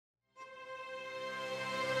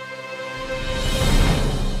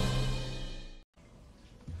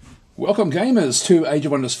Welcome gamers to Age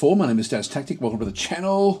of Wonders 4. My name is DasTactic. Welcome to the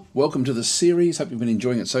channel. Welcome to the series. Hope you've been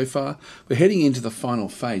enjoying it so far. We're heading into the final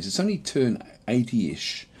phase. It's only turn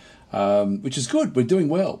 80-ish, which is good. We're doing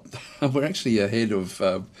well. We're actually ahead of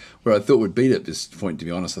where I thought we'd be at this point, to be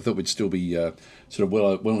honest. I thought we'd still be sort of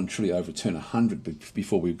well and truly over turn 100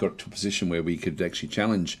 before we got to a position where we could actually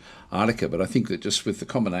challenge Arctica. But I think that just with the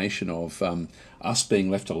combination of us being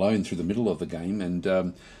left alone through the middle of the game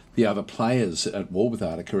and the other players at war with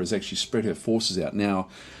Arctica has actually spread her forces out. Now,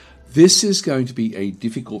 this is going to be a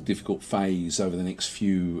difficult phase over the next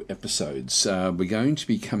few episodes. We're going to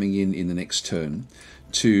be coming in the next turn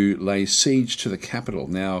to lay siege to the capital.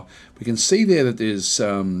 Now, we can see there that there's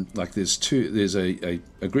there's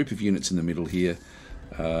a group of units in the middle here,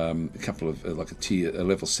 a couple of like a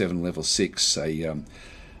level 7, level 6, a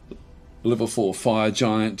level 4 fire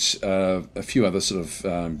giant, a few other sort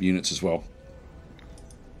of units as well.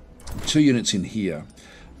 2 units in here,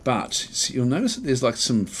 but you'll notice that there's like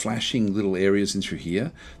some flashing little areas in through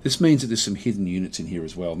here. This means that there's some hidden units in here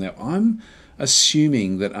as well. Now, I'm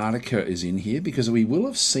assuming that Arctica is in here because we will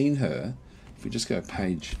have seen her, if we just go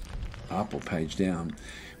page up or page down,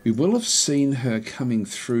 we will have seen her coming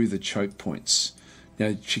through the choke points.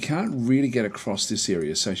 Now, she can't really get across this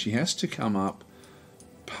area, so she has to come up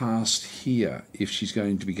past here if she's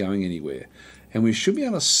going to be going anywhere. And we should be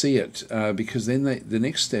able to see it because then the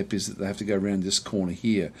next step is that they have to go around this corner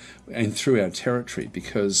here and through our territory,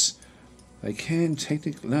 because they can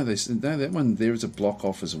technically... No, that one there is a block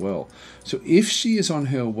off as well. So if she is on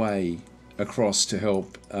her way across to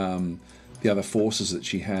help the other forces that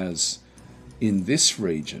she has in this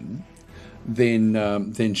region,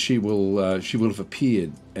 then she will have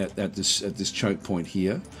appeared at this choke point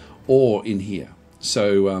here or in here.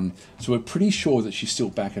 So we're pretty sure that she's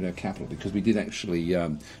still back at her capital, because we did actually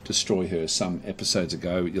destroy her some episodes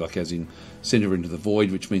ago, like as in send her into the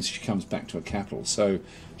void, which means she comes back to her capital. So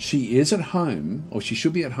she is at home, or she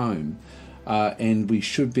should be at home, and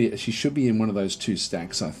she should be in one of those 2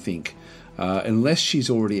 stacks, I think, unless she's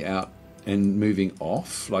already out and moving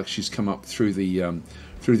off, like she's come up through the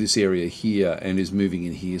through this area here and is moving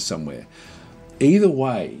in here somewhere. Either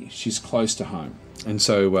way, she's close to home. And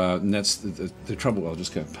so and that's the trouble. I'll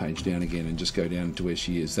just go a page down again and just go down to where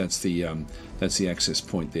she is. That's the access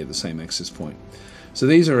point there, the same access point. So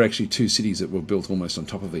these are actually 2 cities that were built almost on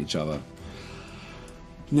top of each other.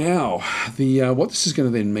 Now, what this is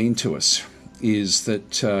going to then mean to us is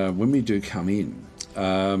that when we do come in,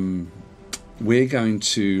 we're going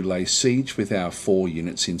to lay siege with our 4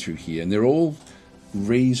 units in through here, and they're all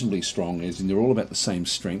reasonably strong, as in they're all about the same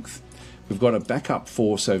strength. We've got a backup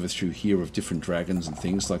force over through here of different dragons and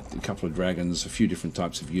things, like a couple of dragons, a few different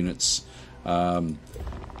types of units, and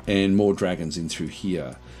more dragons in through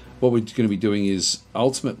here. What we're going to be doing is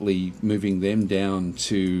ultimately moving them down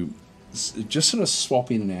to just sort of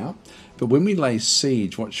swap in and out. But when we lay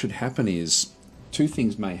siege, what should happen is 2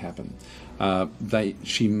 things may happen.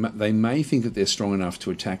 They may think that they're strong enough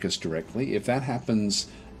to attack us directly. If that happens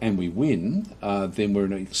and we win, then we're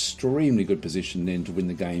in an extremely good position then to win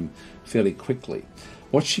the game fairly quickly.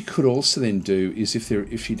 What she could also then do is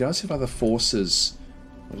if she does have other forces,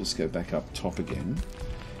 I'll just go back up top again.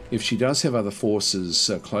 If she does have other forces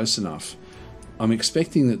close enough, I'm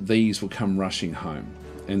expecting that these will come rushing home.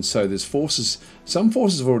 And so there's forces, some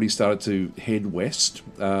forces have already started to head west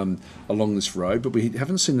along this road, but we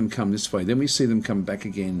haven't seen them come this way. Then we see them come back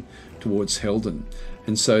again towards Helden.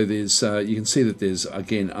 And so there's you can see that there's,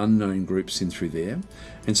 again, unknown groups in through there.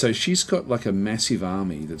 And so she's got like a massive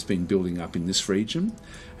army that's been building up in this region.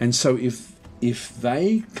 And so if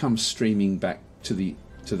they come streaming back to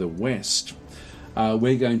the west,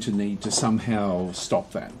 we're going to need to somehow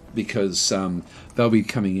stop that, because they'll be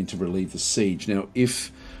coming in to relieve the siege. Now,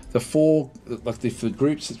 if the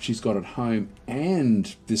groups that she's got at home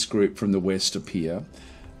and this group from the west appear,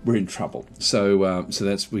 we're in trouble. So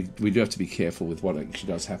that's we do have to be careful with what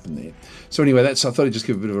actually does happen there. So anyway, I thought I'd just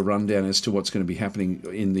give a bit of a rundown as to what's going to be happening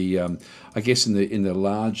in the I guess in the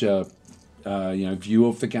larger view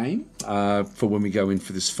of the game for when we go in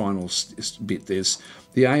for this final bit.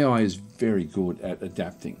 The AI is very good at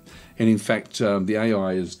adapting, and in fact the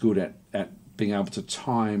AI is good at being able to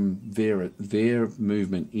time their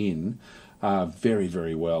movement in very,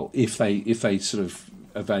 very well if they sort of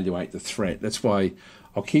evaluate the threat. That's why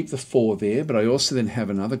I'll keep the 4 there, but I also then have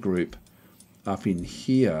another group up in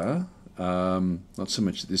here, not so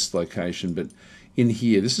much at this location, but in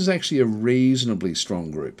here. This is actually a reasonably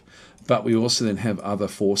strong group, but we also then have other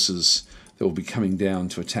forces that will be coming down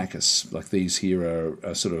to attack us. Like these here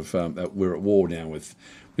are sort of, we're at war now with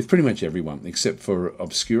with pretty much everyone, except for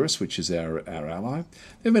Obscurus, which is our ally.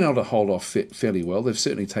 They've been able to hold off fairly well. They've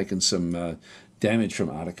certainly taken some damage from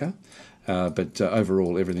Arctica, but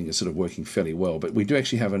overall everything is sort of working fairly well. But we do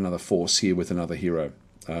actually have another force here with another hero,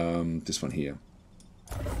 this one here.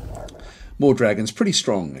 More dragons, pretty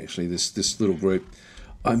strong actually, this little group.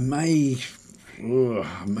 I may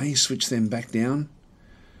switch them back down.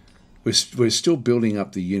 We're still building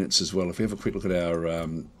up the units as well. If we have a quick look at our...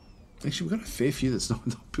 actually, we've got a fair few that's not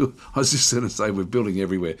built. I was just going to say we're building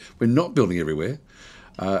everywhere. We're not building everywhere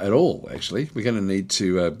at all, actually. We're going to need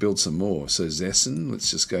to build some more. So Zessen, let's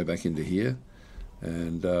just go back into here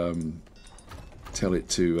and tell it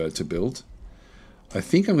to build. I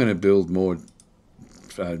think I'm going to build more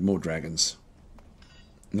dragons.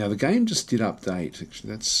 Now, the game just did update. Actually,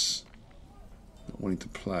 that's not wanting to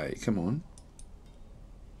play. Come on.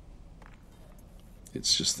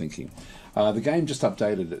 It's just thinking. The game just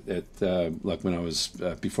updated at like when I was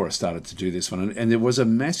before I started to do this one, and there was a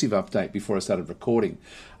massive update before I started recording.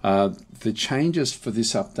 The changes for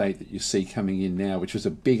this update that you see coming in now, which was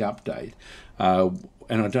a big update,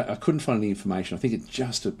 and I couldn't find any information. I think it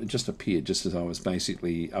just appeared just as I was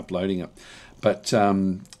basically uploading it. But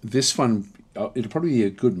this one, it'll probably be a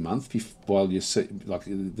good month while you see, like,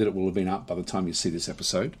 that it will have been up by the time you see this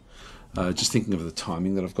episode. Just thinking of the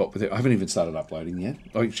timing that I've got with it. I haven't even started uploading yet.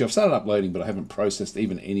 Actually, I've started uploading, but I haven't processed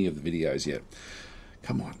even any of the videos yet.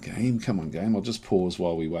 Come on, game. Come on, game. I'll just pause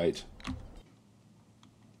while we wait.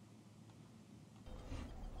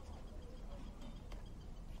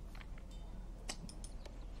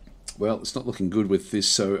 Well, it's not looking good with this,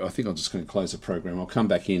 so I think I'm just going to close the program. I'll come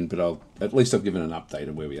back in, but at least I've given an update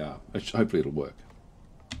of where we are. Hopefully it'll work.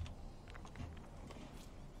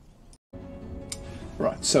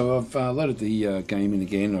 Right, so I've loaded the game in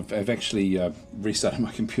again. I've actually restarted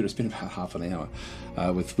my computer. It's been about half an hour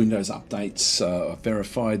with Windows updates. I've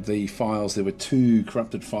verified the files. There were 2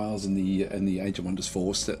 corrupted files in the Age of Wonders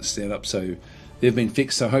 4 set up, so they've been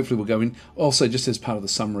fixed. So hopefully we'll go in. Also, just as part of the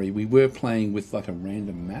summary, we were playing with like a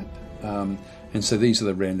random map, and so these are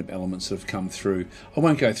the random elements that have come through. I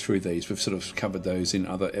won't go through these. We've sort of covered those in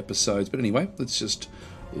other episodes. But anyway, let's just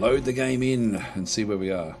load the game in and see where we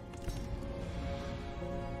are.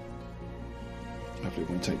 Hopefully it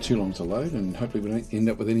won't take too long to load, and hopefully we don't end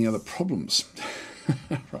up with any other problems.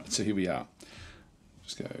 Right, so here we are.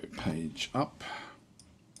 Just go page up.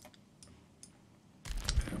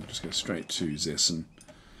 And we'll just go straight to Zessen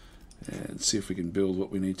and see if we can build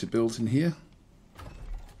what we need to build in here.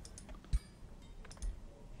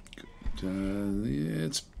 Good. Yeah,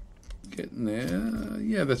 it's getting there.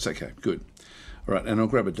 Yeah, that's okay. Good. All right, and I'll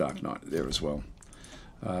grab a Dark Knight there as well.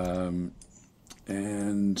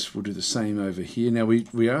 And we'll do the same over here. Now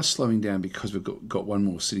we are slowing down because we've got one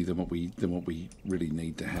more city than what we really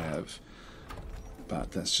need to have.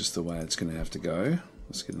 But that's just the way it's going to have to go.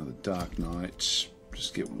 Let's get another Dark Knight.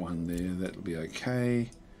 Just get one there. That'll be okay.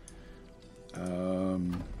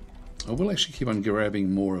 I will actually keep on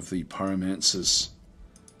grabbing more of the pyromancers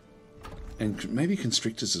and maybe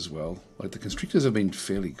constrictors as well. Like the constrictors have been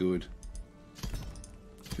fairly good.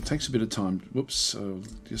 It takes a bit of time. Whoops! I'll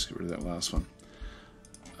just get rid of that last one.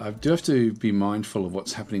 I do have to be mindful of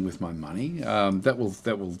what's happening with my money. That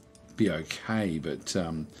will be okay, but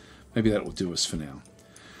maybe that will do us for now.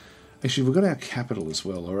 Actually, we've got our capital as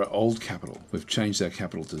well, or our old capital. We've changed our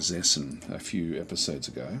capital to Zessen a few episodes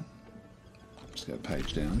ago. Just go a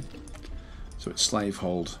page down. So it's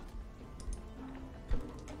slavehold,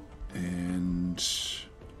 and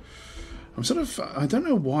I'm sort of, I don't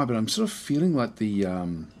know why, but I'm sort of feeling like the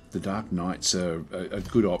Dark Knights are a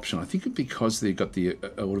good option. I think because they've got the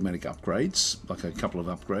automatic upgrades, like a couple of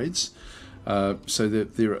upgrades, so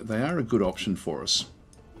they are a good option for us.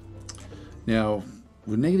 Now,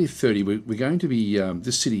 with -30, we're going to be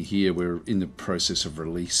this city here. We're in the process of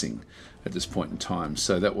releasing at this point in time,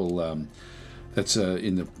 so that will that's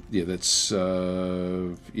going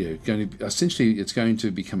to essentially it's going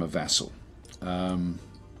to become a vassal.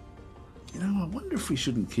 You know, I wonder if we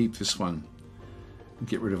shouldn't keep this one.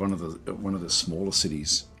 Get rid of one of the smaller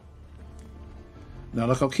cities. No,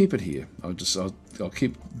 look, I'll keep it here. I'll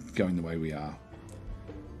keep going the way we are.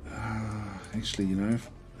 Actually, you know,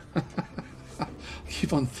 I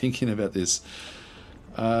keep on thinking about this.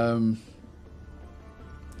 If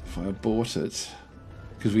I bought it,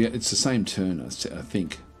 because it's the same turn, I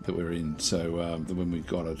think, that we're in. So when we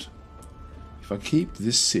got it, if I keep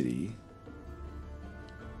this city.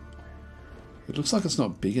 It looks like it's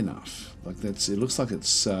not big enough. Like it looks like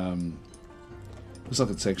it's actually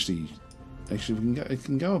we can go. It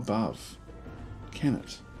can go above. Can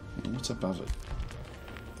it? What's above it?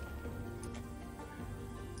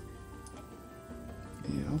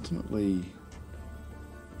 Yeah, ultimately,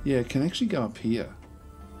 yeah, it can actually go up here.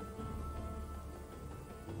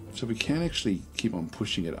 So we can actually keep on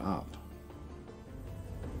pushing it up.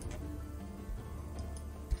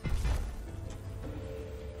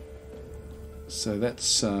 So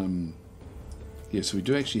that's, yeah, so we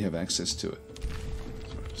do actually have access to it.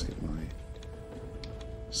 So I'll just get my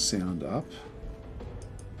sound up.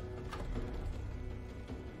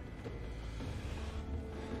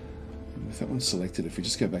 And with that one selected, if we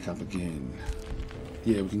just go back up again,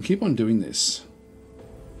 yeah, we can keep on doing this.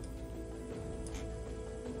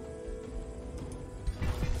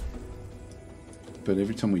 But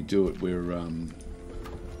every time we do it, we're,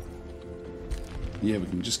 yeah, we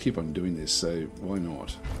can just keep on doing this, so why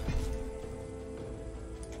not?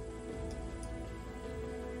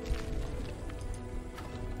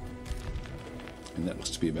 And that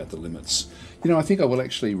looks to be about the limits. You know, I think I will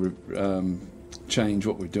actually change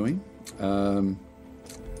what we're doing. I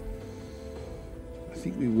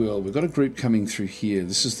think we will. We've got a group coming through here.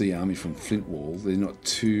 This is the army from Flintwall. They're not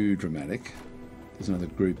too dramatic. There's another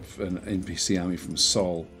group, an NPC army from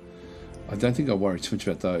Sol. I don't think I'll worry too much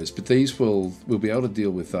about those, but these we'll be able to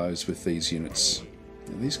deal with those with these units.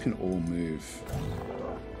 Now, these can all move,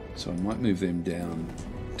 so I might move them down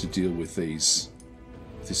to deal with these,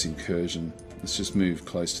 this incursion. Let's just move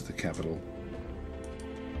close to the capital.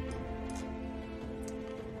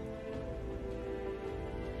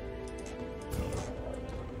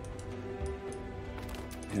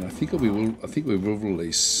 And I think we will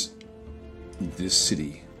release this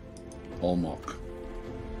city, Olmok.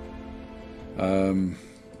 We're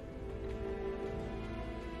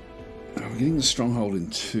getting the stronghold in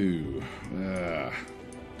 2.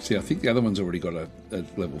 See, I think the other one's already got a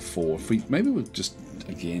level 4. If maybe we'll just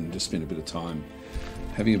spend a bit of time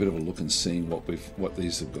having a bit of a look and seeing what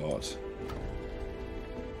these have got.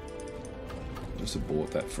 Just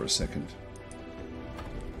abort that for a second.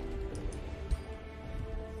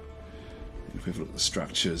 If we have a look at the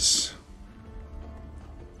structures,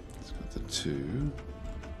 it's got the 2.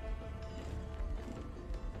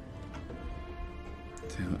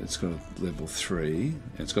 It's got a level 3.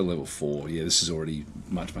 It's got a level 4. Yeah, this is already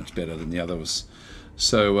much better than the others.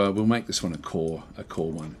 So we'll make this one a core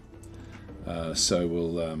one. So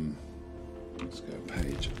we'll let's go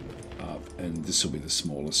page up, and this will be the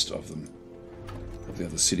smallest of them, of the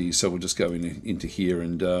other cities. So we'll just go into here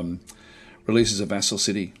and release as a vassal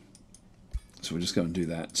city. So we'll just go and do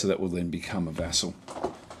that. So that will then become a vassal,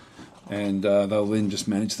 and they'll then just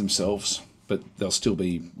manage themselves, but they'll still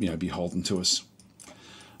be beholden to us.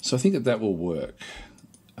 So I think that will work.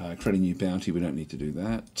 Create a new bounty, we don't need to do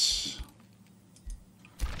that.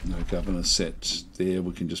 No governor set there,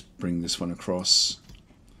 we can just bring this one across.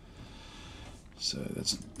 So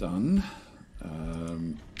that's done.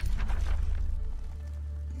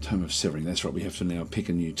 Tome of Severing, that's right, we have to now pick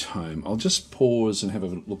a new tome. I'll just pause and have a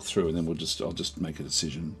look through, and then I'll just make a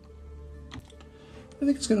decision. I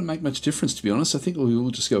think it's going to make much difference, to be honest. I think we will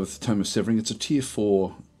just go with the Tome of Severing. It's a tier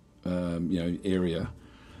 4 area.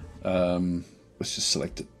 Let's just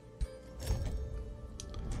select it.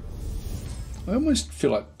 I almost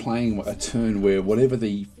feel like playing a turn where whatever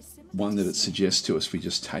the one that it suggests to us, we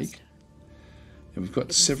just take. And we've got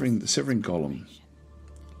the Severing Golem.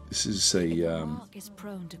 This is a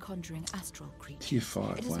tier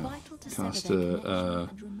 5. Wow. Caster to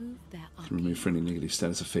remove friendly negative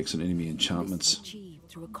status effects on enemy enchantments.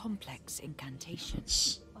 Through a complex incantation.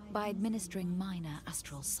 By administering minor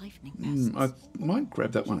astral siphoning passes. I might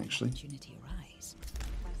grab that one actually.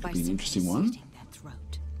 Could be an interesting one.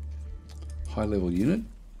 High level unit.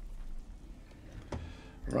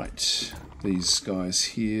 Right, these guys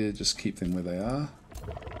here, just keep them where they are.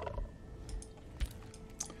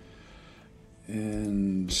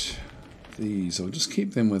 And these, I'll just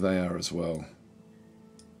keep them where they are as well.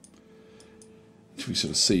 Until we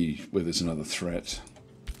sort of see where there's another threat.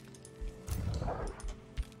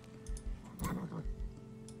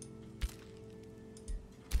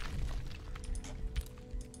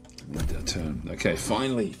 End our turn. Okay,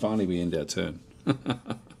 finally we end our turn.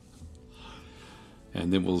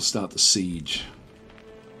 And then we'll start the siege.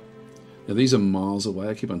 Now these are miles away.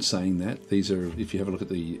 I keep on saying that. These are, if you have a look at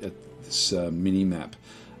this mini map,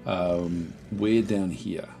 we're down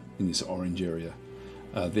here in this orange area.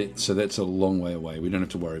 So that's a long way away. We don't have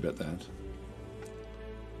to worry about that.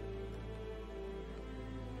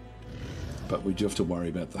 But we do have to worry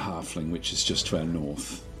about the halfling, which is just to our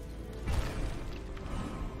north.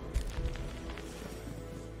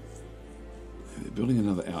 They're building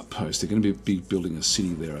another outpost. They're going to be building a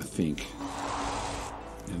city there, I think.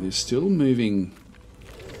 Now they're still moving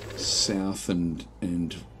south and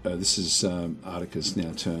this is Arctica's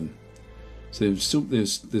now turn. So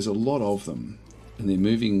there's a lot of them, and they're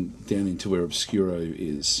moving down into where Obscuro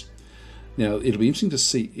is. Now it'll be interesting to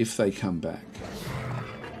see if they come back.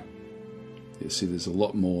 You see, there's a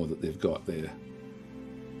lot more that they've got there.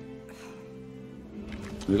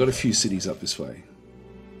 We've got a few cities up this way.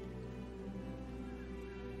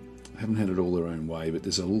 I haven't had it all their own way, but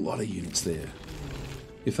there's a lot of units there.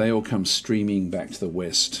 If they all come streaming back to the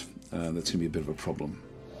west, that's going to be a bit of a problem.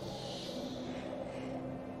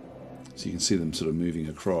 So you can see them sort of moving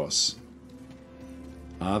across.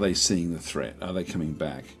 Are they seeing the threat? Are they coming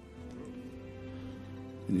back?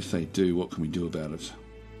 And if they do, what can we do about it?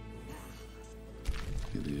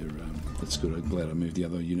 Yeah, that's good. I'm glad I moved the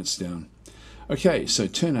other units down. Okay, so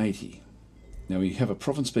turn 80. Now we have a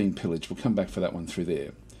province being pillaged. We'll come back for that one through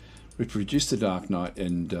there. We've reduced the Dark Knight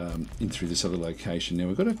and in through this other location. Now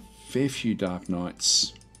we've got a fair few Dark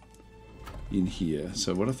Knights in here.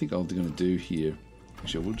 So what I think I'm going to do here,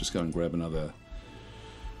 actually, we'll just go and grab another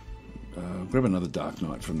Dark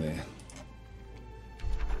Knight from there.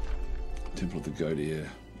 Temple of the Goateer.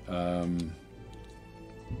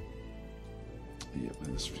 Yep,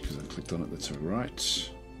 that's because I clicked on it. That's all right.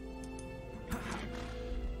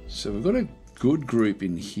 So we've got a good group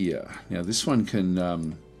in here. Now this one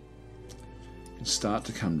can start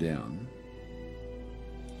to come down.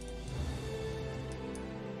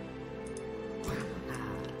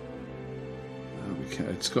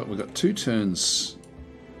 We've got 2 turns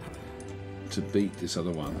to beat this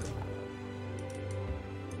other one.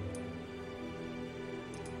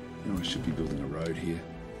 Now I should be building a road here.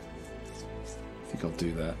 I think I'll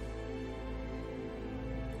do that.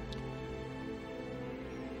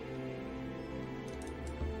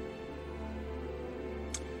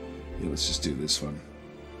 Yeah, let's just do this one.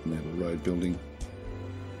 Enable road building.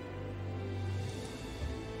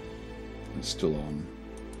 It's still on.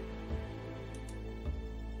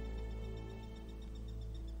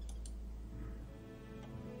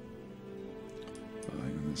 Oh,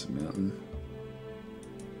 hang on, there's a mountain.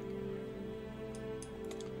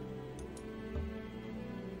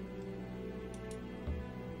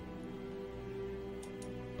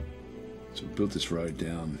 So we built this road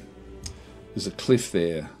down. There's a cliff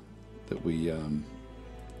there that we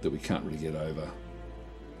can't really get over.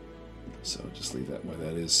 So I'll just leave that where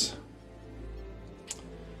that is.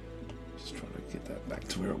 Just try to get that back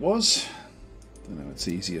to where it was. I know it's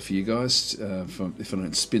easier for you guys if I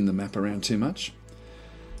don't spin the map around too much.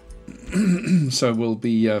 So we'll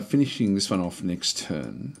be finishing this one off next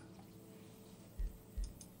turn.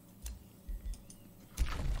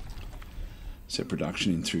 Set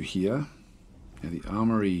production in through here. Now the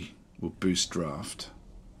armory will boost draft.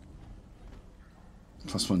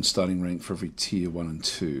 +1 starting rank for every tier 1 and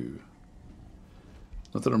 2.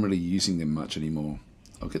 Not that I'm really using them much anymore.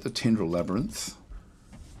 I'll get the Tendril Labyrinth.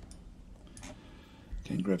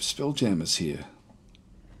 Okay, and grab Spelljammers here.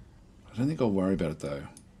 I don't think I'll worry about it though.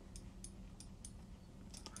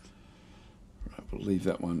 Right, we'll leave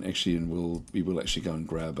that one actually, and we will actually go and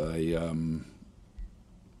grab a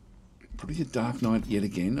probably a Dark Knight yet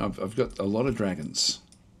again. I've got a lot of dragons.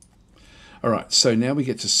 All right, so now we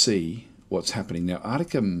get to see what's happening. Now,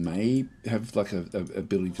 Arctica may have like a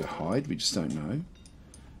ability to hide. We just don't know.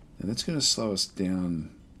 And that's going to slow us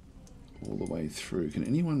down all the way through. Can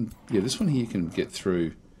anyone... Yeah, this one here can get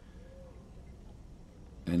through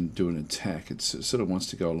and do an attack. It sort of wants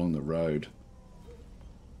to go along the road.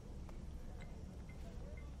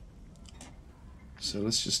 So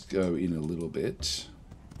let's just go in a little bit.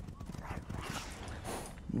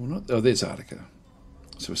 Well, not... Oh, there's Arctica.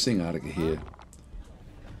 So we're seeing Arctica here.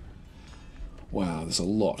 Wow, there's a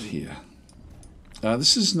lot here.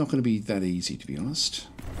 This is not going to be that easy, to be honest.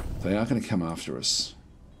 They are going to come after us.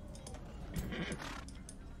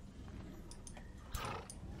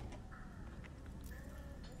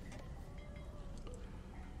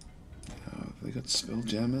 They got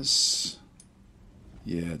Spelljammers.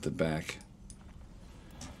 Yeah, at the back.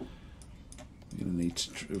 We're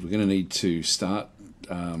going to need to start.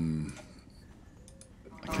 I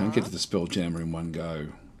can't get to the Spelljammer in one go,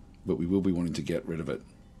 but we will be wanting to get rid of it.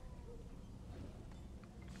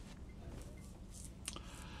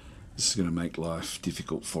 This is going to make life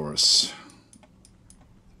difficult for us.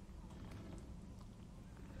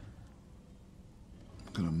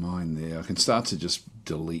 Got a mine there. I can start to just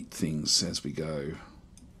delete things as we go.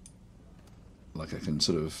 Like I can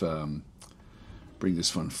sort of bring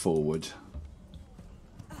this one forward.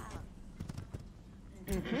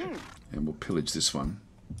 And we'll pillage this one.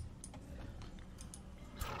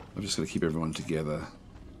 I'm just going to keep everyone together.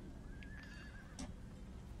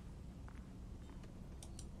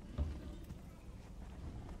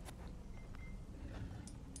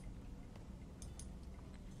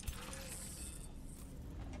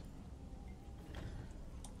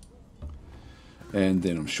 And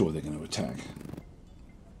then I'm sure they're going to attack.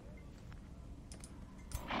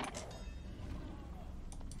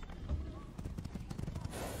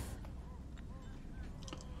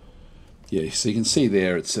 Yeah, so you can see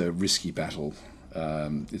there it's a risky battle.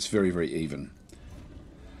 It's very, very even.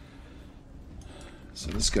 So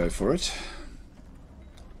let's go for it.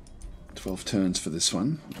 12 turns for this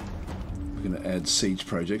one. We're going to add siege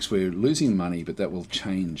projects. We're losing money, but that will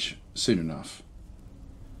change soon enough.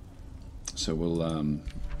 So we'll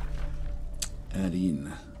add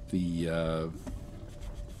in the...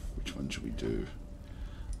 which one should we do?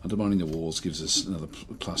 Undermining the walls gives us another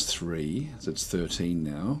 +3, so it's 13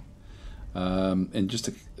 now. And just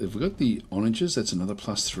if we've got the onages, that's another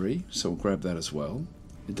 +3, so we'll grab that as well.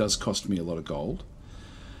 It does cost me a lot of gold.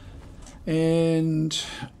 And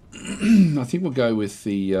I think we'll go with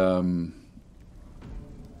the...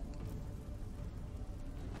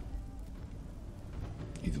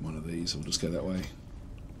 either one of these, we'll just go that way.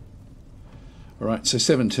 Alright, so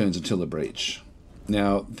 7 turns until the breach.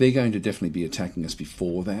 Now, they're going to definitely be attacking us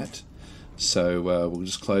before that, so we'll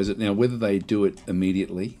just close it. Now, whether they do it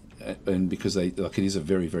immediately, and because it is a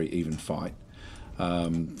very, very even fight,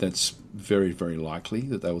 that's very, very likely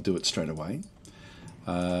that they will do it straight away.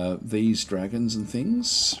 These dragons and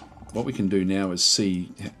things, what we can do now is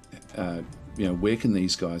see, where can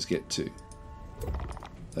these guys get to?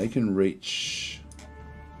 They can reach...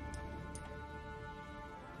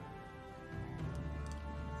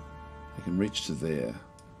 They can reach to there.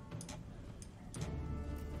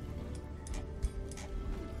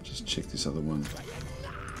 Just check this other one.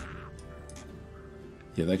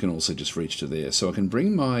 Yeah, they can also just reach to there. So I can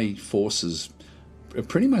bring my forces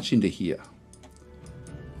pretty much into here.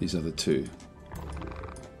 These other two.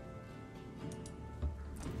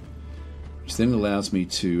 Which then allows me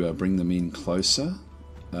to bring them in closer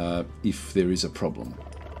if there is a problem.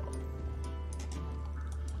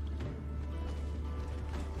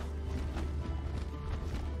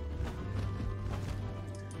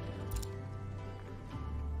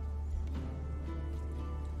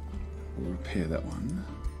 We'll repair that one.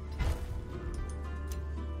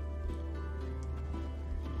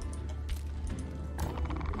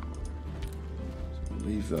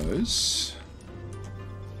 Leave those.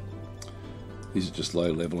 These are just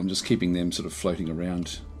low level. I'm just keeping them sort of floating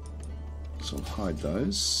around. So I'll hide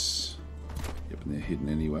those. Yep, and they're hidden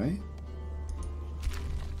anyway.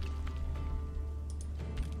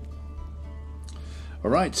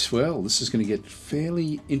 Alright, well, this is going to get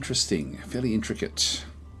fairly interesting, fairly intricate.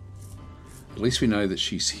 At least we know that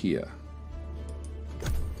she's here.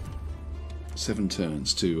 7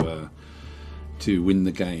 turns to win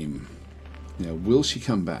the game. Now, will she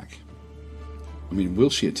come back? I mean, will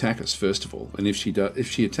she attack us first of all? And if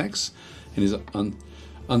she attacks and is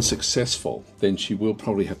unsuccessful, then she will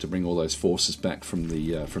probably have to bring all those forces back from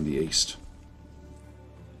the east.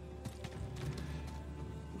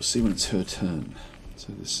 We'll see when it's her turn.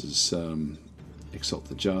 So this is Exalt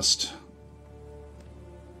the Just.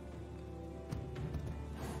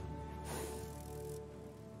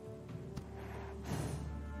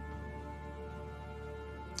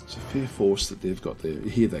 It's a fair force that they've got there.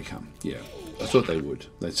 Here they come. Yeah, I thought they would.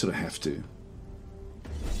 They sort of have to.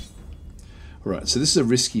 All right, so this is a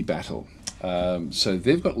risky battle. So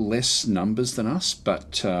they've got less numbers than us,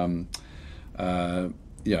 but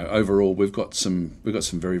overall we've got some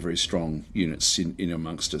very, very strong units in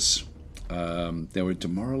amongst us. They were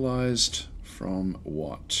demoralized from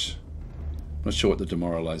what? I'm not sure what the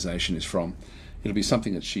demoralization is from. It'll be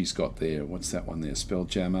something that she's got there. What's that one there?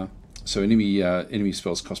 Spelljammer. So enemy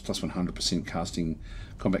spells cost plus 100%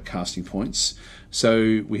 combat casting points.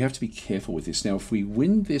 So we have to be careful with this. Now, if we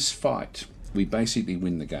win this fight, we basically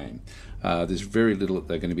win the game. There's very little that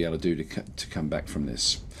they're going to be able to do to come back from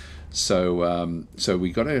this. So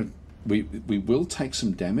we will take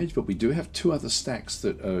some damage, but we do have 2 other stacks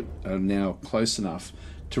that are now close enough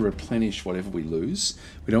to replenish whatever we lose.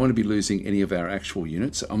 We don't want to be losing any of our actual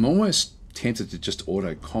units. I'm almost tempted to just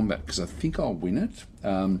auto combat because I think I'll win it,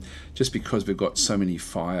 just because we've got so many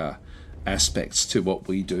fire aspects to what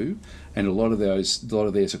we do, and a lot of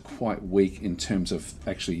theirs are quite weak in terms of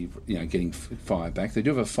actually getting fire back. They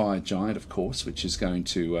do have a fire giant, of course, which is going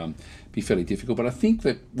to be fairly difficult, but I think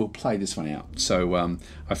that we'll play this one out. So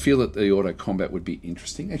I feel that the auto combat would be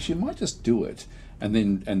interesting. Actually, I might just do it and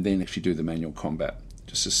then actually do the manual combat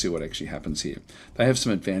just to see what actually happens here. They have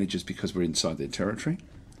some advantages because we're inside their territory.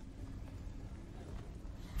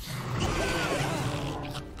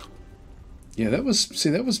 Yeah, that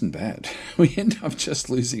wasn't bad. We end up just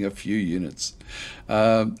losing a few units,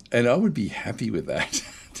 and I would be happy with that,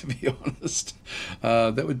 to be honest.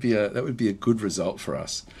 That would be a good result for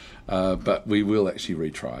us, but we will actually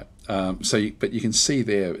retry it. But you can see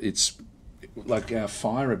there, it's like our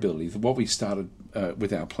fire ability. What we started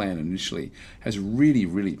with our plan initially has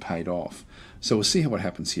really paid off. So we'll see what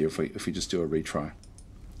happens here if we just do a retry.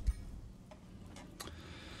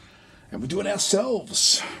 And we do it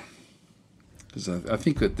ourselves. Because I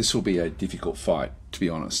think that this will be a difficult fight, to be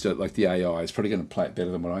honest. Like the AI is probably going to play it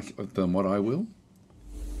better than what I will.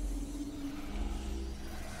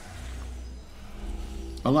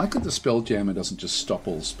 I like that the spell jammer doesn't just stop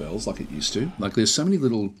all spells like it used to. Like there's so many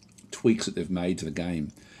little tweaks that they've made to the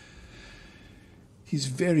game. He's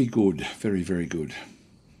very good, very good.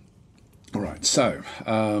 All right, so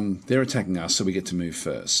they're attacking us, so we get to move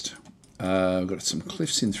first. We've got some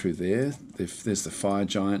cliffs in through there. There's the fire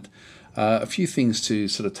giant. A few things to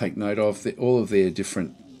sort of take note of. All of their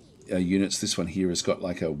different units. This one here has got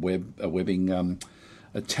like a webbing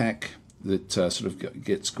attack that sort of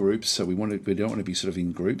gets groups. So we don't want to be sort of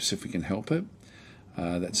in groups if we can help it.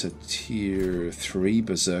 That's a tier 3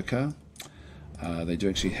 berserker. They do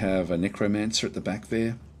actually have a necromancer at the back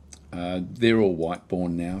there. They're all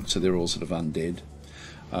white-born now, so they're all sort of undead.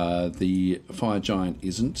 The fire giant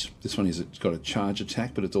isn't. This one it's got a charge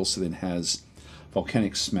attack, but it also then has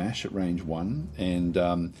volcanic smash at range 1, and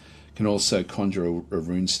can also conjure a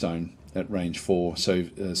runestone at range 4. So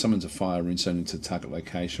summons a fire runestone into the target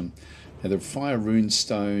location. Now the fire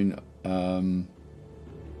runestone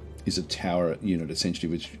is a tower unit essentially,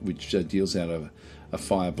 which deals out a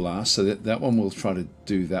fire blast. So that one will try to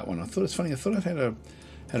do that one. I thought it's funny. I thought it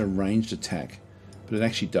had a ranged attack, but it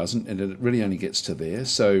actually doesn't, and it really only gets to there.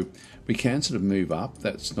 So we can sort of move up.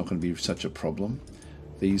 That's not going to be such a problem.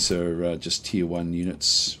 These are just tier 1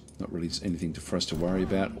 units, not really anything for us to worry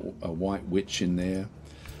about. A white witch in there,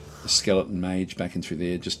 a skeleton mage back in through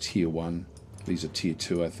there, just tier 1. These are tier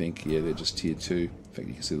 2, I think. Yeah, they're just tier 2. In fact,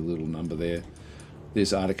 you can see the little number there.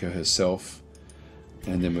 There's Artica herself,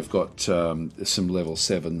 and then we've got some level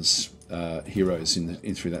 7s heroes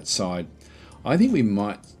in through that side. I think we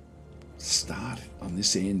might start on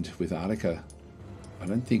this end with Artica. I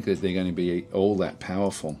don't think that they're going to be all that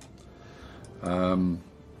powerful.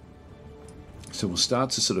 So we'll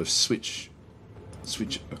start to sort of switch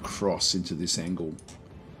across into this angle.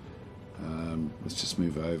 Let's just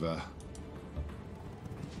move over.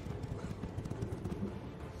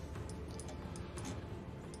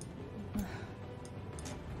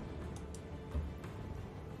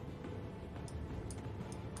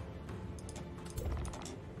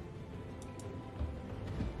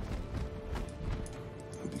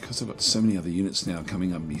 Because I've got so many other units now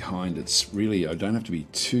coming up behind, it's really, I don't have to be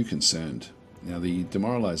too concerned. Now the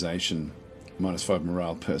demoralization, -5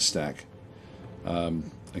 morale per stack.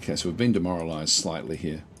 Okay, so we've been demoralized slightly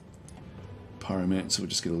here. Pyromancer, we'll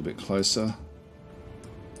just get a little bit closer.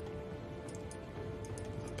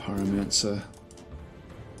 Pyromancer.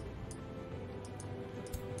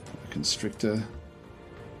 Constrictor.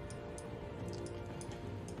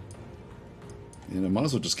 And I might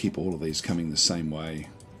as well just keep all of these coming the same way.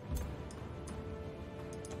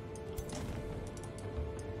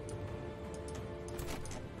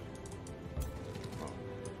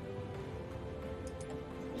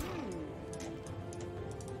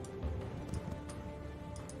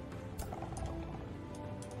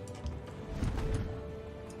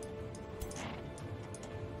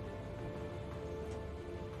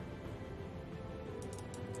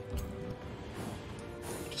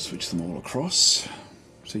 Switch them all across.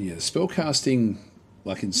 So yeah, the spellcasting,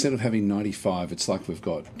 like instead of having 95, it's like we've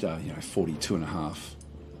got 42 and a half.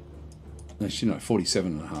 Actually, no,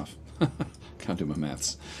 47 and a half. Can't do my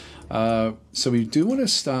maths. So we do want to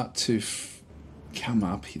start to come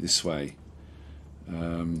up this way.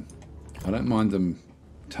 I don't mind them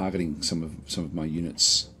targeting some of my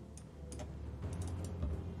units.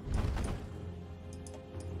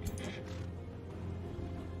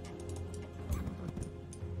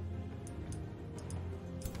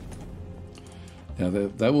 Now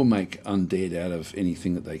they will make undead out of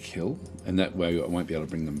anything that they kill, and that way I won't be able to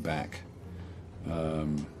bring them back.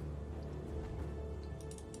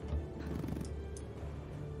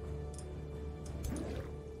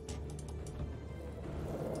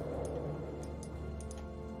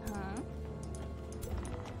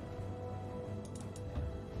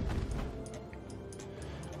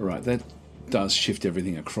 All right, that does shift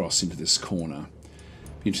everything across into this corner.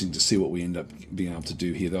 Be interesting to see what we end up being able to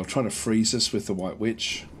do here. They'll try to freeze us with the White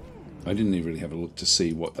Witch. I didn't even really have a look to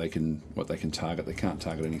see what they can target. They can't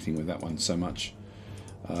target anything with that one so much.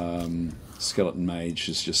 Skeleton Mage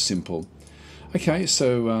is just simple. Okay,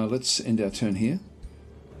 so let's end our turn here.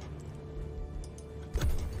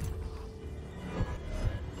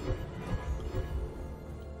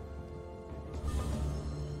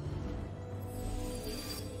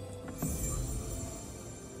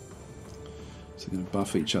 So they're going to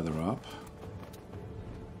buff each other up.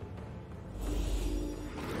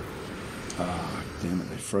 Ah, damn it,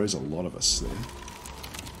 they froze a lot of us there.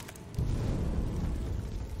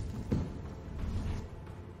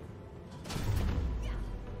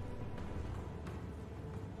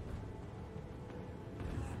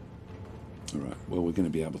 Alright, well, we're going to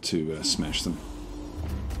be able to smash them.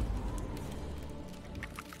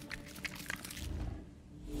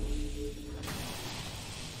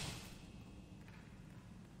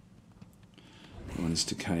 One is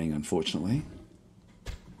decaying, unfortunately.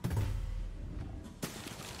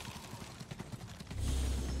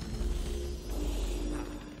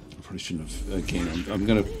 Probably shouldn't have. Again, I'm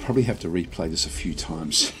going to probably have to replay this a few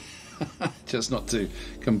times, just not to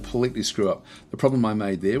completely screw up. The problem I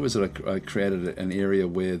made there was that I created an area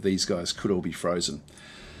where these guys could all be frozen.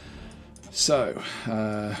 So,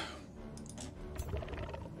 that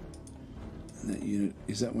unit,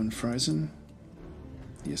 is that one frozen?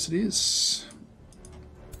 Yes, it is.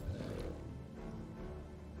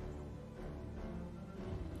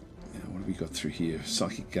 Now, what have we got through here?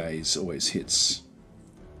 Psychic Gaze always hits.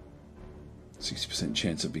 60%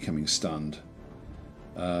 chance of becoming stunned.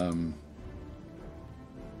 23%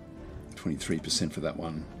 for that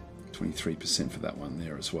one. 23% for that one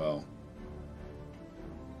there as well.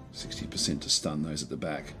 60% to stun those at the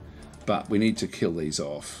back. But we need to kill these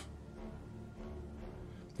off.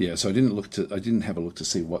 Yeah, so I didn't have a look to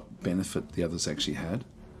see what benefit the others actually had.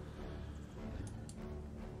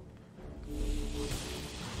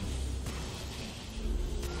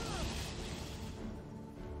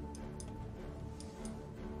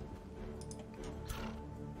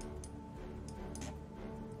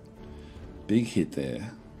 Big hit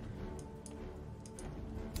there.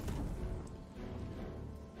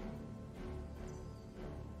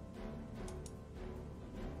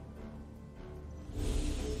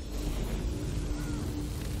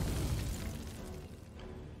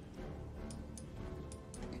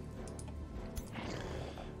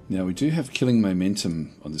 Now we do have killing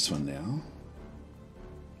momentum on this one now,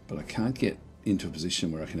 but I can't get into a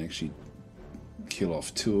position where I can actually kill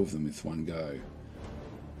off two of them with one go.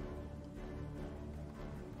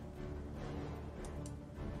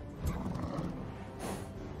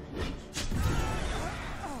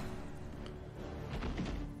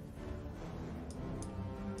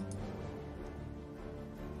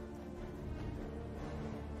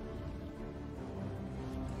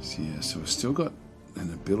 Yeah, so we've still got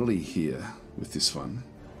an ability here with this one.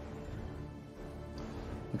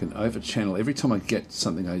 I can over channel. Every time I get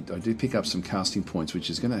something, I do pick up some casting points, which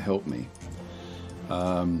is going to help me.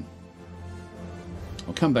 I'll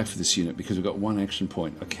come back for this unit because we've got one action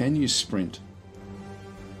point. I can use sprint,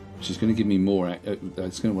 which is going to give me more.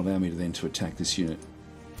 It's going to allow me to then to attack this unit.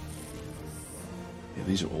 Yeah,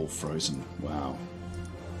 these are all frozen. Wow.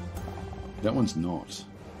 That one's not.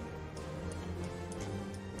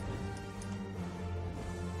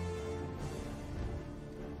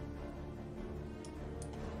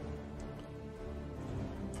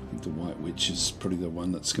 The White Witch is probably the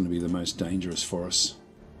one that's going to be the most dangerous for us.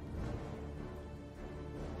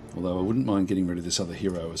 Although I wouldn't mind getting rid of this other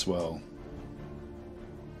hero as well.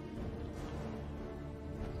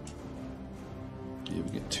 Yeah,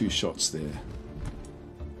 we get 2 shots there.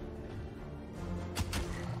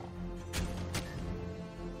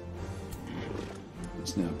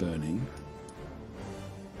 It's now burning.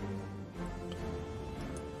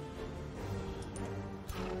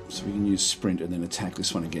 So we can use sprint and then attack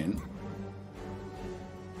this one again.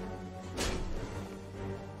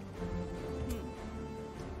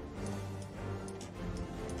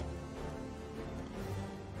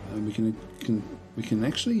 And we can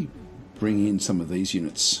actually bring in some of these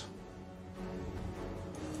units.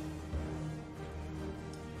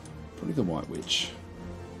 Probably the White Witch.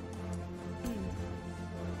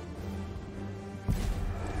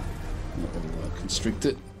 That will constrict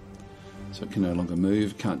it. So it can no longer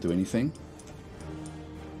move, can't do anything.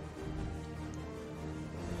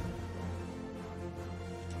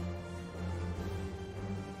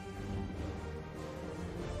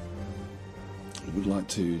 I would like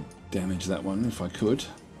to damage that one if I could.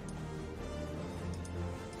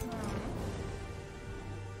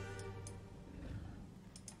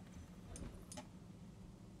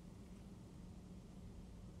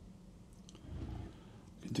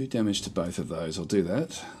 I can do damage to both of those, I'll do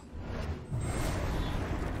that.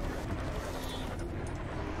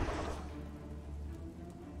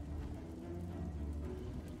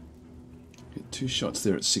 Get 2 shots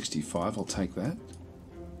there at 65, I'll take that.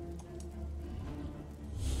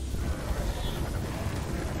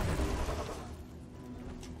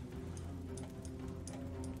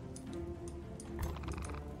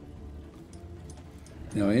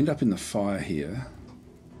 Now I end up in the fire here.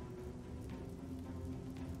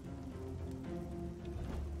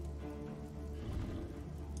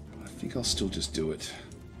 I think I'll still just do it,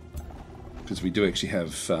 because we do actually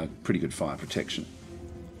have pretty good fire protection.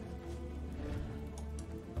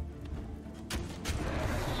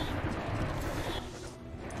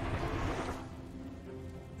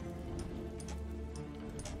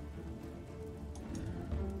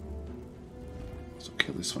 So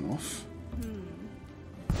kill this one off.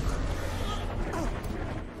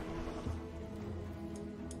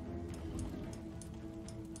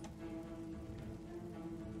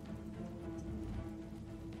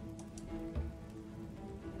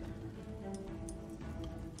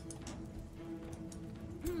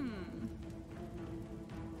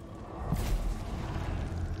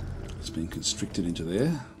 It's been constricted into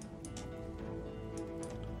there.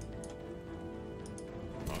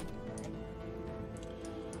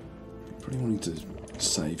 Probably wanting to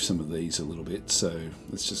save some of these a little bit, so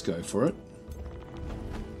let's just go for it.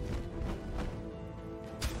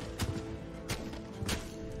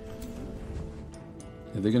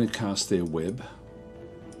 Now they're going to cast their web.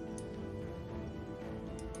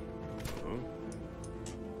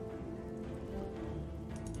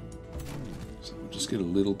 Get a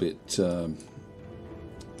little bit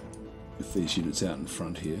with these units out in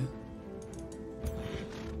front here.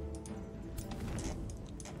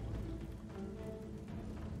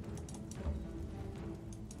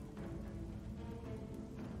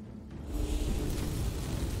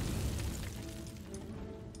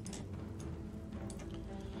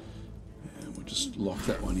 And we'll just lock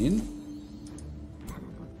that one in.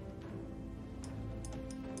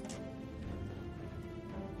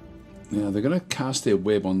 Now they're going to cast their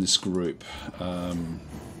web on this group,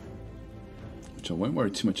 which I won't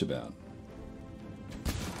worry too much about.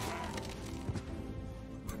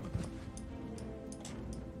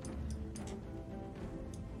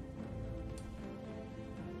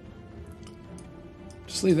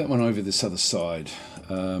 Just leave that one over this other side.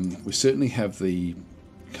 We certainly have the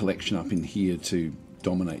collection up in here to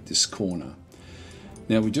dominate this corner.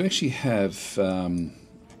 Now we do actually have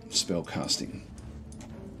spell casting.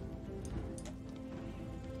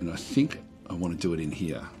 And I think I want to do it in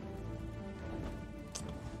here.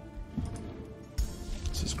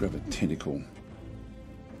 Let's just grab a tentacle.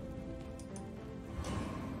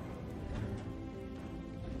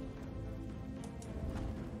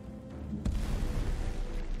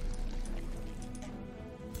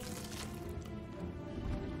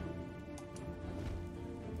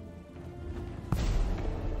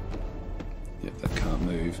 Yep, that can't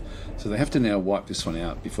move. So they have to now wipe this one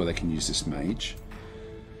out before they can use this mage.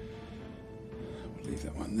 Leave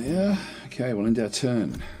that one there. Okay, we'll end our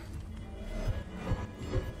turn.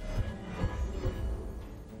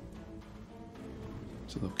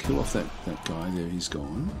 So they'll kill off that guy there, he's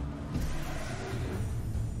gone.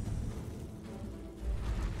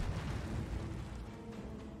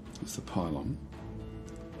 There's the pylon.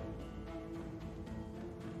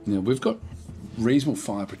 Now we've got reasonable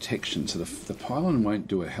fire protection, so the pylon won't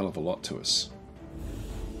do a hell of a lot to us.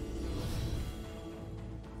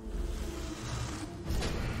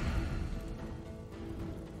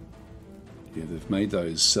 Yeah, they've made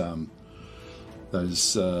those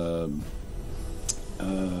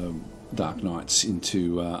Dark Knights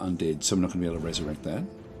into undead, so we're not going to be able to resurrect that.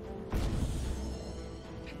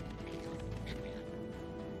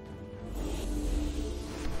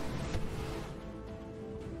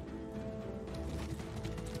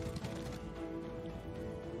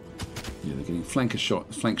 Yeah, they're getting flank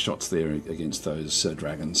shots there against those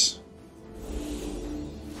dragons.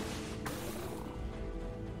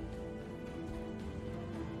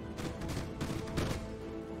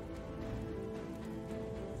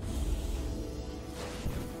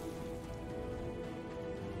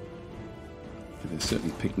 They're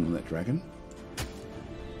certainly picking on that dragon.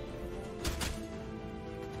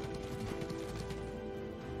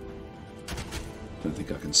 Don't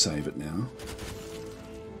think I can save it now.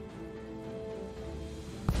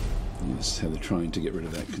 This is how they're trying to get rid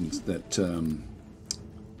of that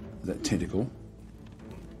tentacle.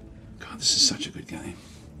 God, this is such a good game.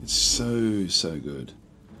 It's so good.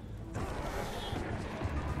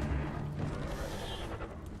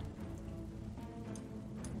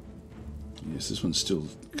 Yes, this one's still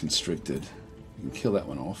constricted. You can kill that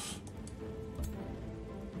one off.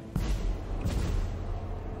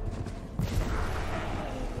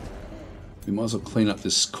 We might as well clean up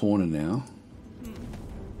this corner now.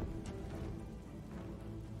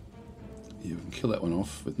 Yeah, we can kill that one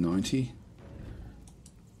off with 90.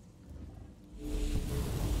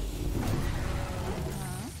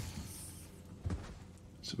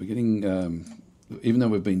 So we're getting, even though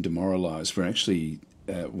we've been demoralised, we're actually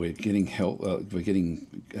we're getting help. We're getting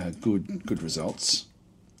good results.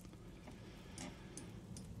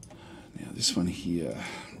 Now this one here.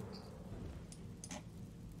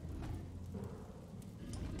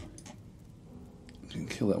 I can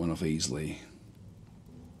kill that one off easily.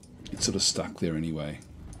 It's sort of stuck there anyway.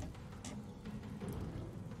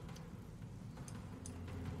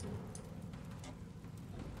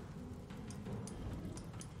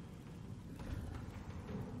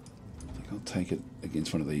 I think I'll take it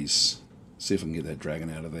against one of these. See if I can get that dragon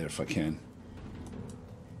out of there if I can.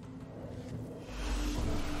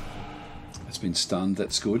 It's been stunned,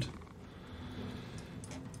 that's good.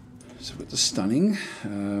 So we've got the stunning.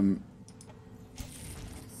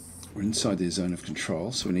 We're inside their zone of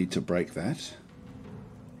control, so we need to break that.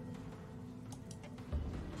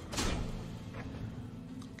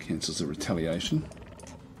 Cancels the retaliation.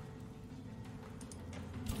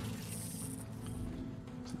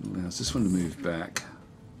 So it allows this one to move back.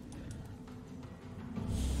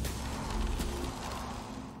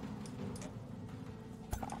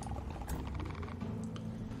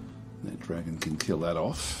 That dragon can kill that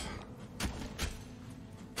off.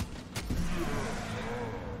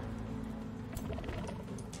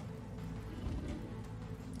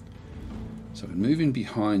 So I can move in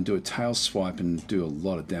behind, do a tail swipe and do a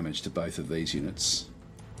lot of damage to both of these units.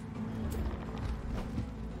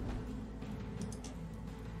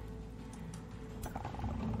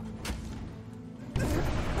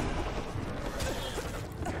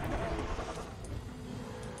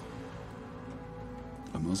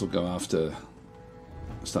 I might as well go after,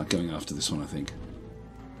 start going after this one, I think.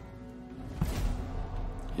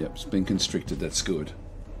 Yep, it's been constricted, that's good.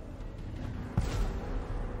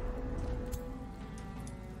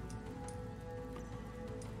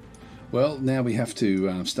 Well, now we have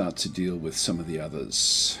to start to deal with some of the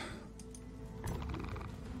others.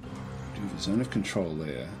 Do the zone of control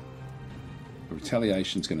there. The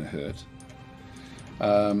retaliation's going to hurt.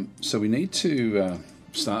 So we need to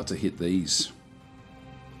start to hit these.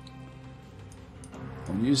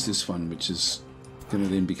 I'll use this one, which is going to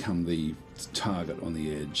then become the target on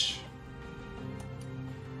the edge.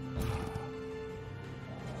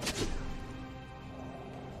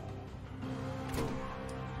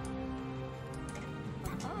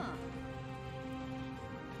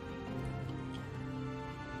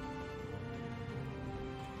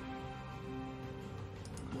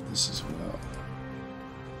 This as well.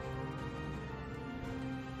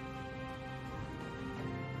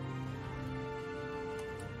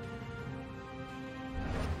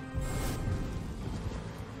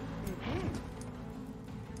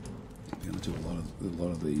 I'm going to do a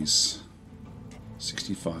lot of these.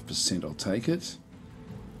 65%, I'll take it.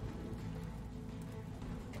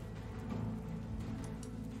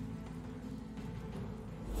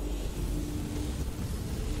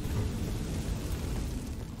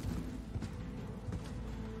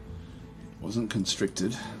 Wasn't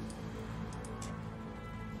constricted.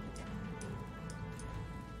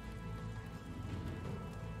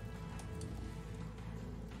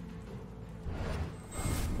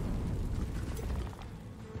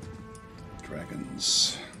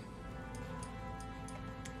 Dragons.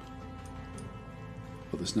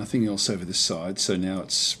 Well, there's nothing else over this side, so now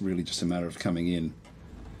it's really just a matter of coming in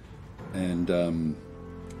and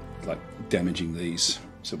like damaging these.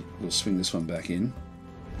 So we'll swing this one back in.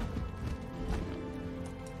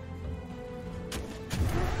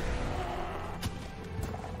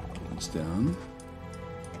 Down.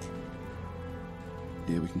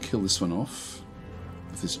 Yeah, we can kill this one off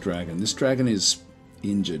with this dragon. This dragon is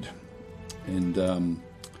injured, and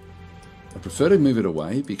I prefer to move it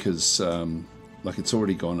away because like it's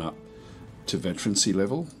already gone up to veterancy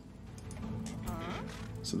level.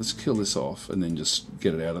 So let's kill this off and then just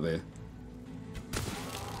get it out of there.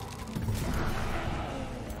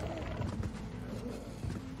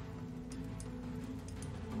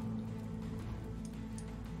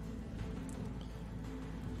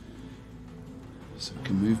 So we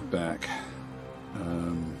can move back.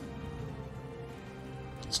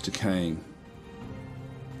 It's decaying.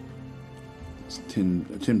 It's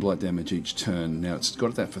 10 blight damage each turn. Now it's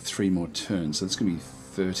got that for 3 more turns, so it's going to be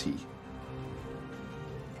 30.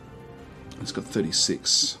 It's got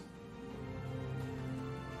 36.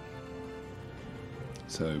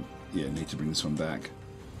 So yeah, need to bring this one back.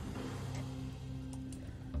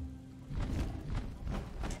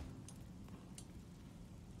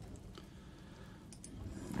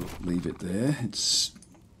 Leave it there. Its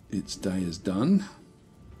day is done,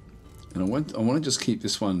 and I want to just keep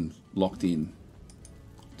this one locked in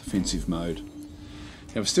defensive mode.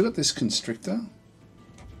 Now we've still got this constrictor,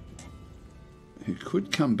 who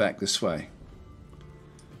could come back this way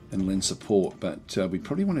and lend support, but we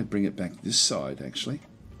probably want to bring it back this side, actually.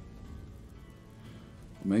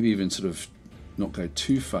 Or maybe even sort of not go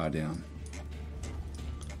too far down.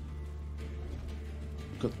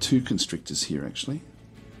 Got two constrictors here, actually.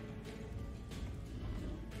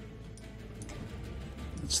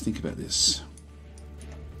 Let's think about this.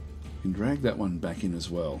 We can drag that one back in as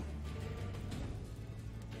well.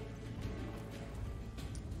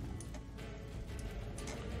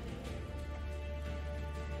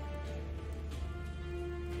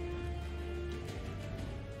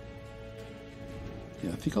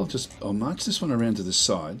 Yeah, I think I'll march this one around to this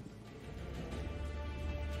side.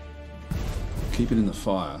 Keep it in the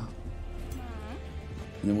fire.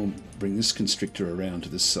 And then we'll bring this constrictor around to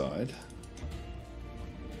this side.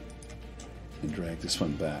 And drag this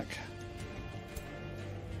one back.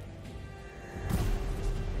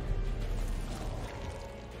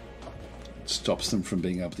 It stops them from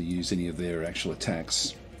being able to use any of their actual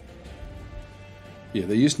attacks. Yeah,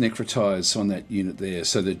 they used necrotize on that unit there,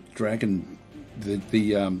 so the dragon,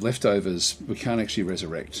 the leftovers, we can't actually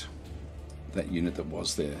resurrect that unit that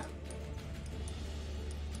was there.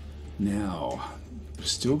 Now, we've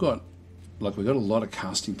still got, like, we've got a lot of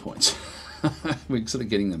casting points. We're sort of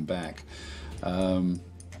getting them back.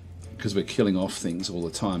 Because we're killing off things all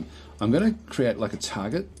the time. I'm going to create like a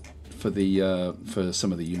target for the for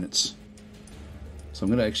some of the units. So I'm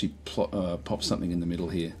going to actually pop something in the middle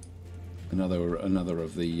here. Another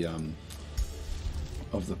of the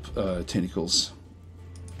tentacles.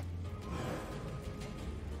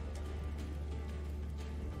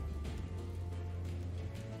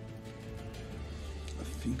 I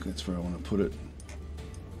think that's where I want to put it.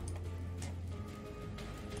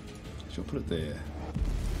 So I'll put it there.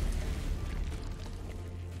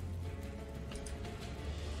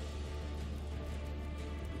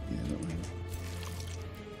 Yeah, that one.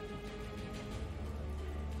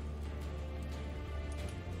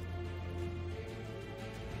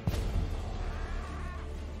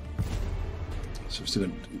 So we've still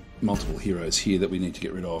got multiple heroes here that we need to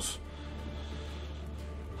get rid of.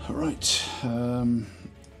 All right.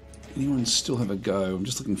 Anyone still have a go? I'm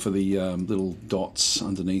just looking for the little dots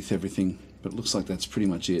underneath everything, but it looks like that's pretty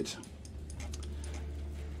much it.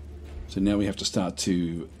 So now we have to start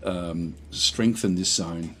to strengthen this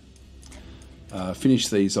zone. Finish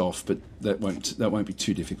these off, but that won't be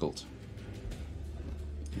too difficult.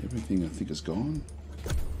 Everything I think is gone.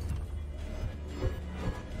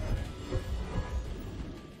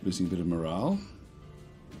 Losing a bit of morale.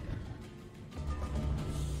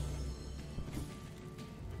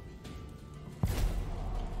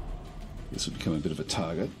 This will become a bit of a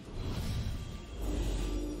target.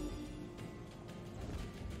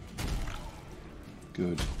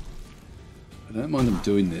 Good. I don't mind them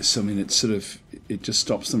doing this. I mean, it's sort of, it just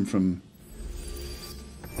stops them from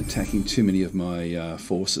attacking too many of my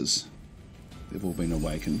forces. They've all been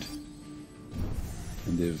awakened.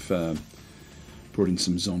 And they've brought in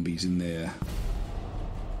some zombies in there.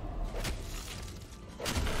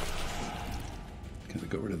 Okay, I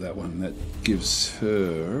got rid of that one. That gives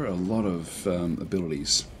her a lot of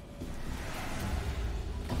abilities.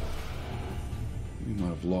 We might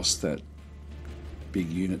have lost that big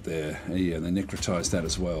unit there. Yeah, they necrotized that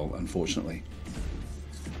as well, unfortunately.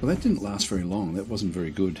 Well, that didn't last very long. That wasn't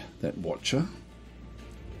very good, that Watcher.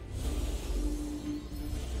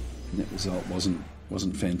 Net result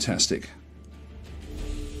wasn't fantastic.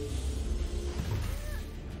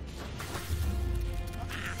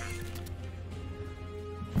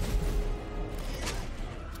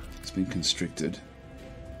 It's been constricted.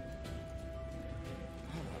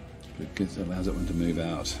 But it allows that one to move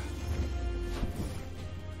out.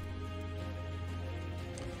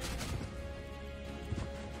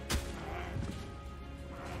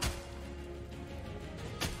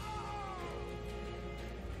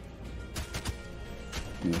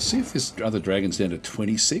 See if this other dragon's down to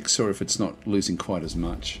 26 or if it's not losing quite as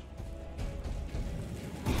much.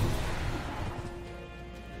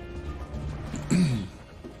 Yeah,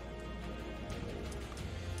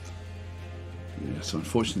 so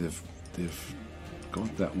unfortunately they've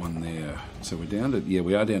got that one there. So we're down to, yeah,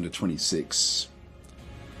 we are down to 26.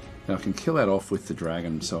 Now I can kill that off with the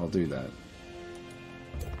dragon, so I'll do that.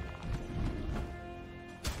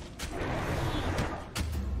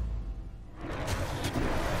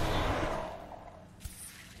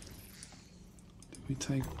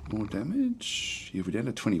 Take more damage. Yeah, we're down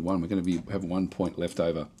to 21. We're going to have 1 point left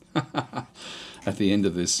over at the end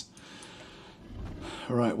of this.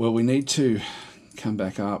 All right, well, we need to come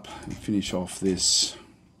back up and finish off this.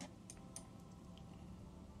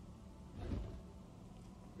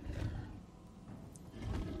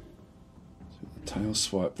 Tail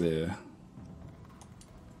swipe there.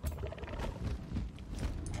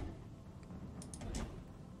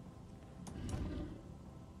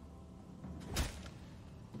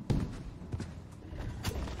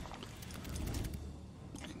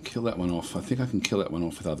 Kill that one off. I think I can kill that one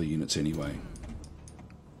off with other units anyway.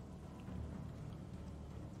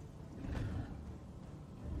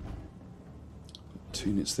 Two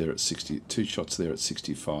units there at 60. 2 shots there at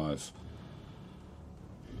 65.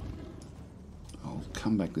 I'll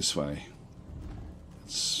come back this way.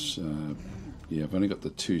 It's, yeah, I've only got the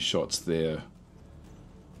 2 shots there.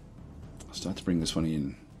 I'll start to bring this one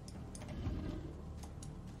in.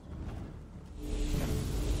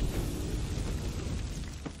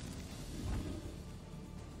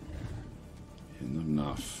 Not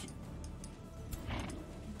enough.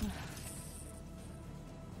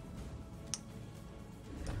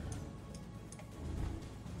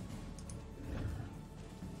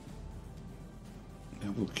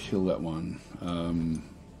 That will kill that one,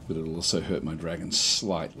 but it'll also hurt my dragon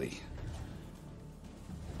slightly.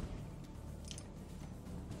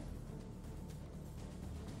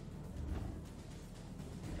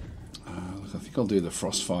 Look, I think I'll do the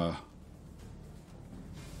Frostfire.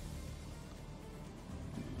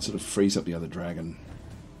 Sort of freeze up the other dragon.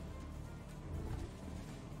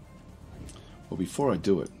 Well, before I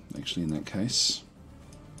do it, actually, in that case,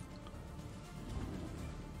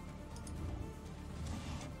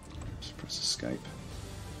 just press escape.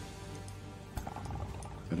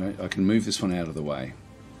 But I can move this one out of the way.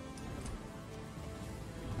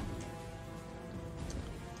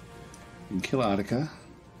 We can kill Artica.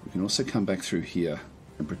 We can also come back through here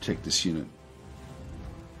and protect this unit.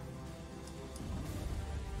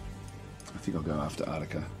 I think I'll go after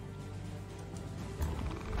Artica.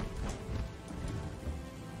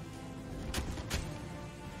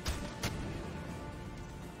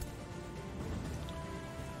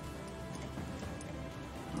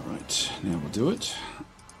 Alright, now we'll do it.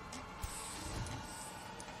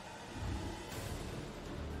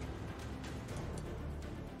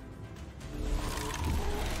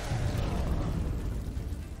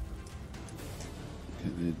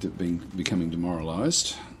 Okay, they're becoming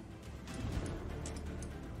demoralised.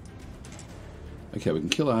 Okay, we can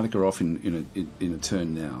kill Artica off in a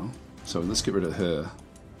turn now. So let's get rid of her.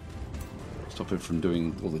 Stop her from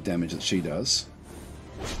doing all the damage that she does.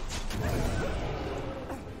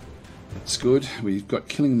 That's good. We've got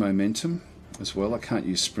killing momentum as well. I can't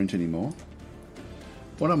use sprint anymore.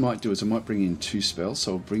 What I might do is I might bring in 2 spells.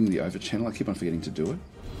 So I'll bring the over channel. I keep on forgetting to do it.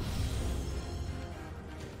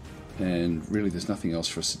 And really there's nothing else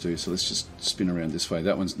for us to do. So let's just spin around this way.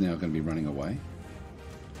 That one's now going to be running away.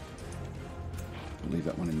 Leave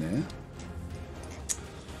that one in there.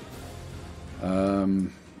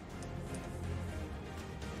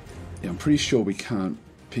 Yeah, I'm pretty sure we can't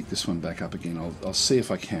pick this one back up again. I'll see if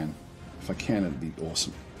I can. If I can, it'd be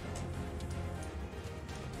awesome.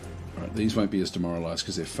 Alright, these won't be as demoralised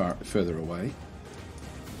because they're further away.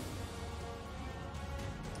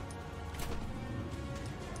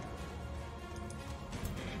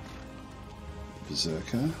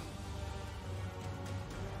 Berserker.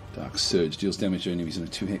 Dark Surge deals damage to enemies in a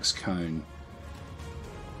 2-hex cone.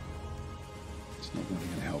 It's not really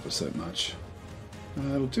going to help us that much.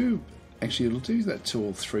 It'll do. Actually, it'll do that to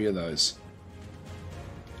all 3 of those.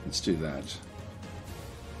 Let's do that.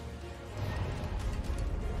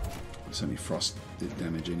 It's only frost did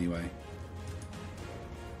damage anyway.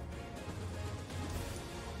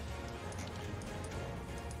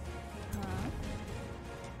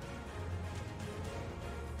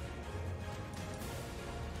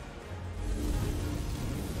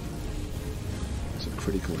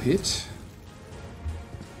 Critical hit.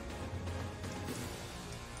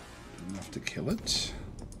 Enough to kill it.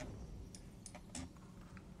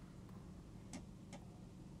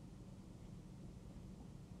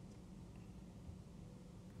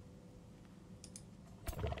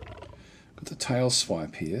 Got the tail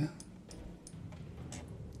swipe here.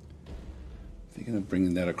 Thinking of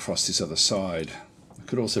bringing that across this other side. I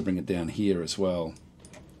could also bring it down here as well.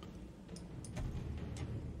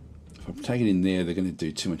 If I take it in there, they're going to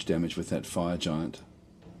do too much damage with that fire giant.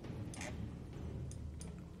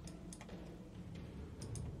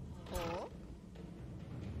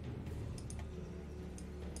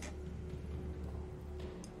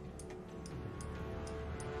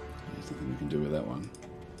 There's nothing we can do with that one.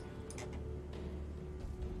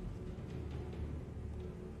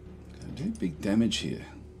 Going to do big damage here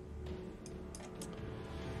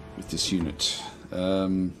with this unit. We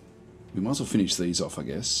might as well finish these off, I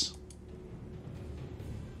guess.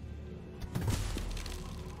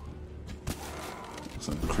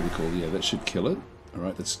 So critical, yeah, that should kill it. All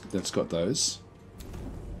right, that's got those.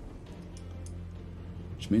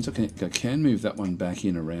 Which means I can move that one back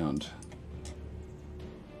in around.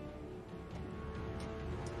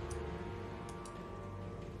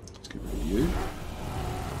 Let's get rid of you.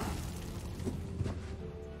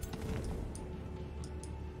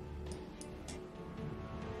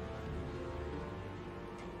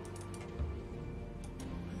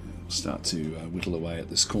 Start to whittle away at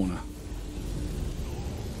this corner.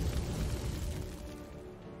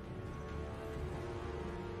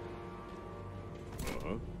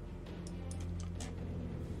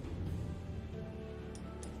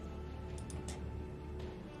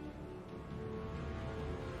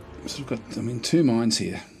 So I've got, I mean, 2 mines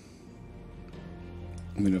here.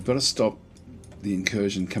 I mean, I've got to stop the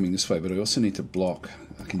incursion coming this way, but I also need to block.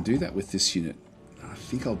 I can do that with this unit. I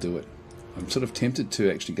think I'll do it. I'm sort of tempted to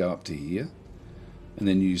actually go up to here and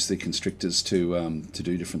then use the constrictors to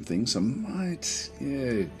do different things. I might,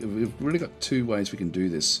 yeah, we've really got 2 ways we can do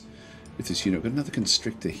this with this unit. I've got another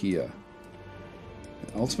constrictor here.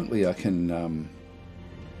 Ultimately, I can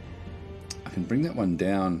bring that one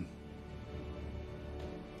down.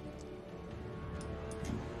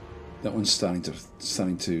 That one's starting to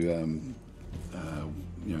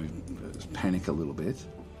you know, panic a little bit.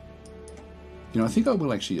 You know, I think I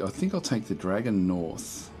will actually. I think I'll take the dragon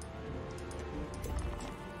north.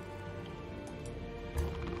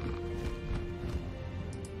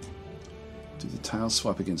 Do the tail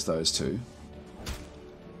swap against those 2.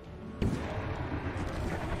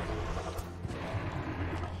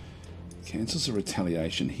 Cancels a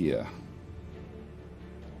retaliation here.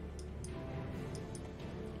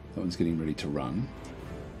 That one's getting ready to run.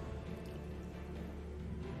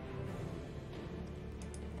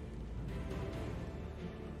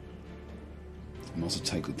 I'll also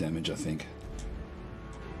take the damage, I think.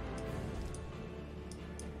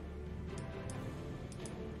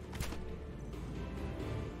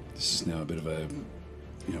 This is now a bit of a,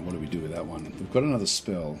 you know, what do we do with that one? We've got another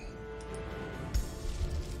spell.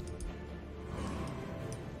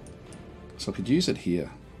 So I could use it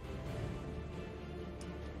here.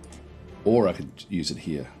 Or I could use it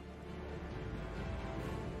here.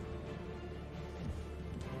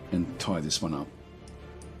 And tie this one up.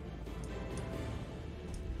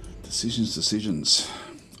 Decisions.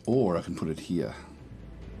 Or I can put it here.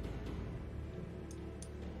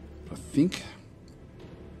 I think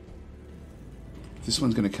this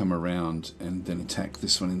one's going to come around and then attack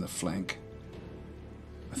this one in the flank.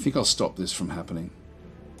 I think I'll stop this from happening.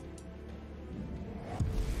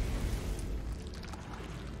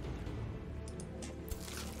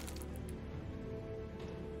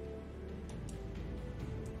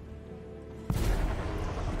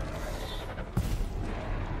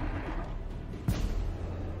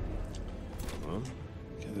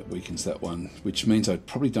 Weakens that one, which means I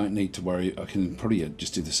probably don't need to worry. I can probably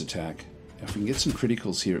just do this attack. If we can get some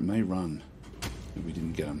criticals here, it may run. If we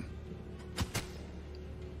didn't get them.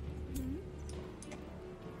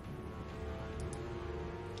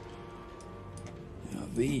 Now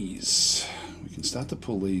these, we can start to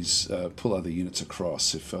pull these, pull other units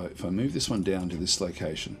across. If I move this one down to this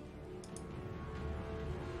location.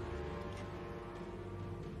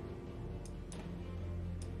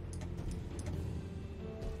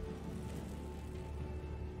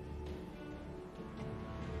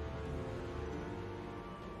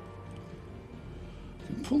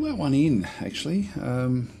 Pull that one in, actually.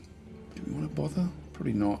 Do we want to bother?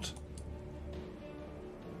 Probably not.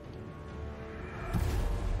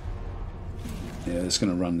 Yeah, it's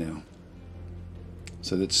going to run now.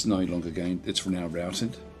 So that's no longer gained. It's now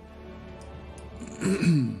routed.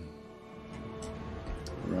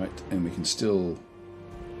 Right, and we can still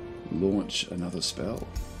launch another spell.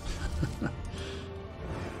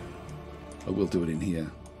 I will do it in here.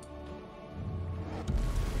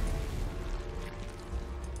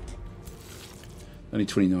 Only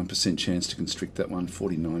 29% chance to constrict that one.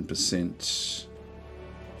 49%.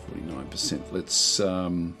 49%.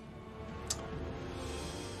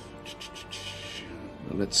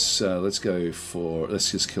 Let's go for. Let's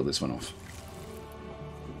just kill this one off.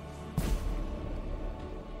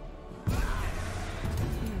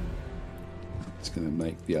 It's going to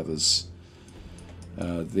make the others.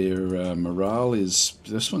 Their morale is.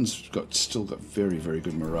 This one's still got very, very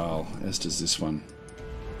good morale, as does this one.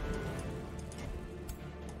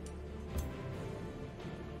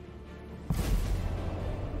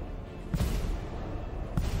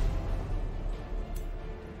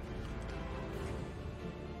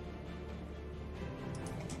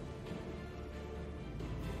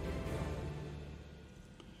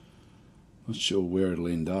 Not sure where it'll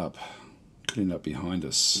end up. could end up behind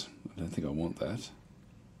us. I don't think I want that.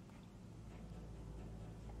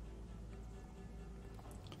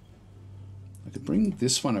 I could bring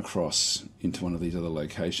this one across into one of these other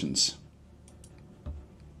locations.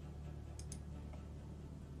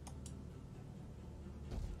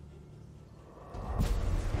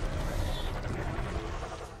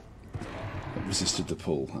 It resisted the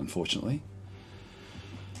pull, unfortunately.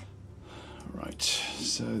 Right,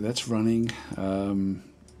 so that's running. I've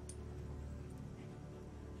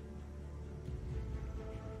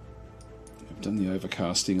done the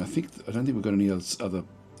overcasting. I don't think we've got any other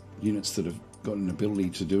units that have got an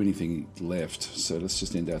ability to do anything left, so let's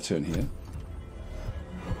just end our turn here.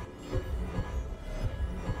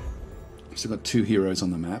 Still got 2 heroes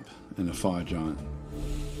on the map and a fire giant.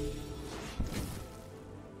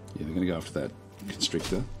 Yeah, they're going to go after that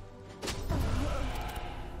constrictor.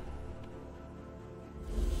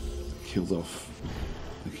 They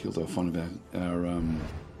killed off one of our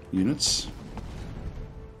units.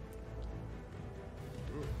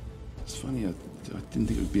 It's funny, I didn't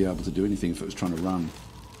think it would be able to do anything if it was trying to run.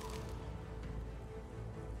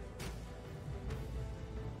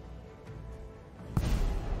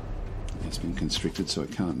 It's been constricted, so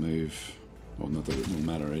it can't move. Well, not that it will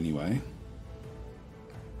matter anyway.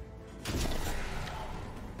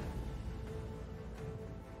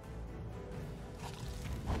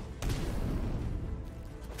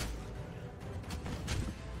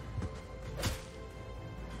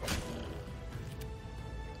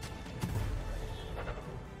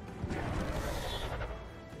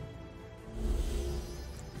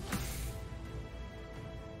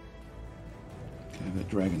 The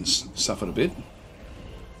dragons suffered a bit.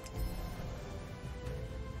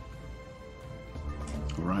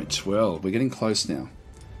 Right, well, we're getting close now.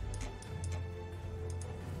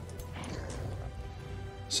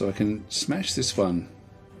 So I can smash this one.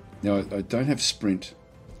 Now, I don't have sprint,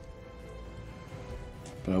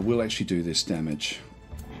 but I will actually do this damage.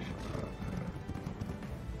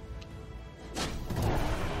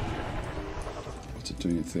 What's it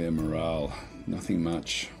doing to their morale? Nothing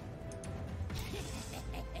much.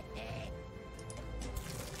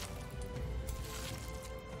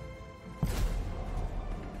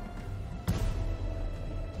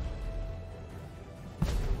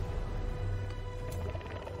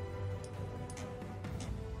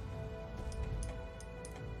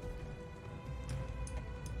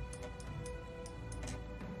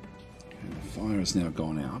 Fire has now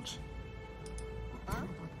gone out.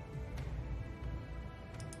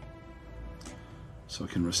 So I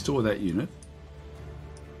can restore that unit.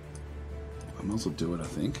 I might as well do it, I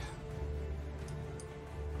think.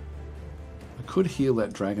 I could heal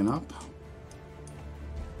that dragon up.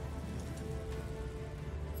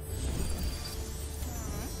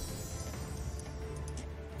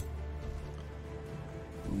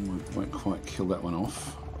 Won't quite kill that one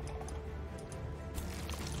off.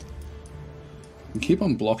 And keep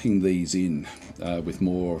on blocking these in with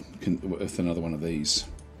another one of these.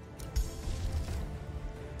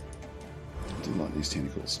 I do like these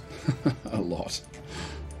tentacles a lot.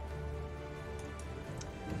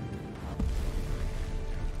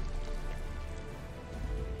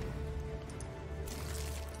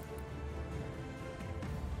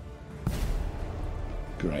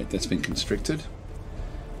 Great, that's been constricted.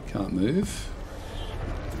 Can't move.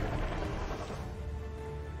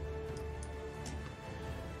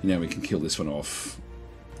 Now we can kill this one off.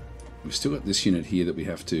 We've still got this unit here that we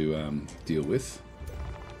have to deal with.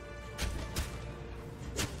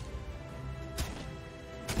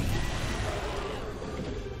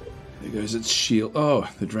 There goes its shield. Oh,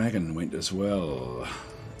 the dragon went as well.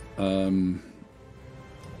 Alright,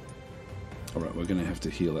 we're going to have to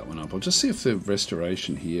heal that one up. I'll just see if the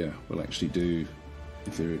restoration here will actually do,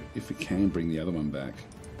 if it can bring the other one back.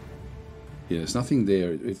 Yeah, there's nothing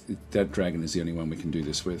there. That dragon is the only one we can do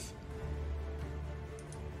this with.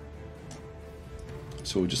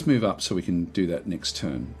 So we'll just move up so we can do that next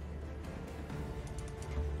turn.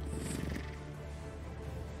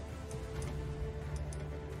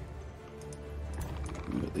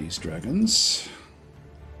 We've got these dragons.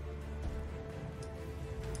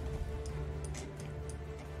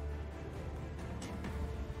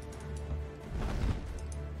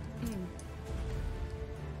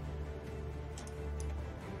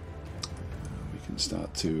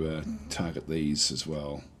 Start to target these as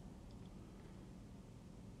well.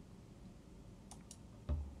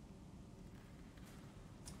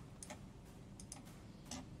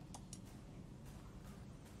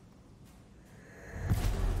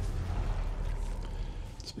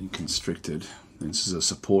 It's been constricted. This is a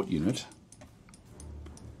support unit.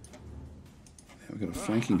 Now we're We've got a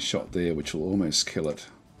flanking shot there which will almost kill it.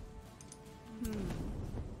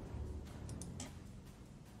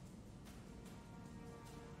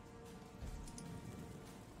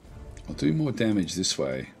 I'll do more damage this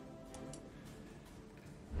way.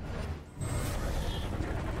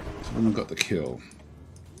 So then I've got the kill.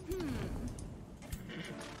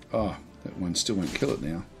 Oh, that one still won't kill it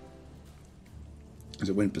now, because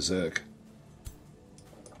it went berserk.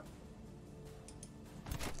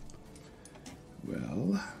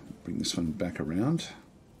 Well, bring this one back around.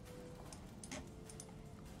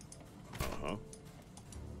 Oh,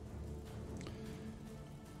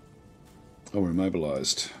 we're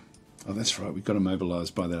immobilized. Oh, that's right. We've got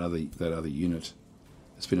immobilized by that other unit.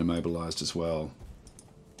 It's been immobilized as well.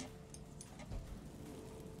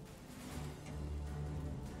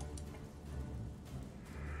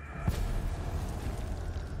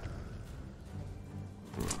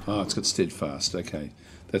 Oh, it's got steadfast. Okay,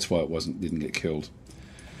 that's why it didn't get killed.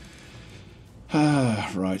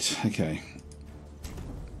 Ah, right. Okay.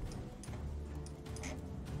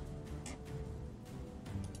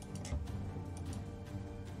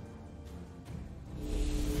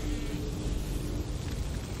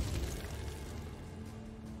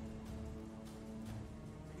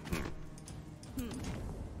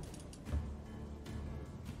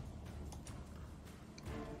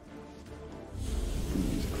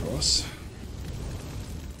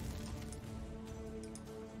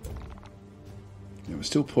 Yeah, we're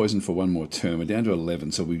still poisoned for one more turn. We're down to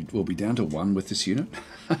 11, so we'll be down to 1 with this unit.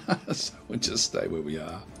 So we'll just stay where we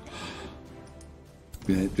are.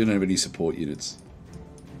 We don't have any support units.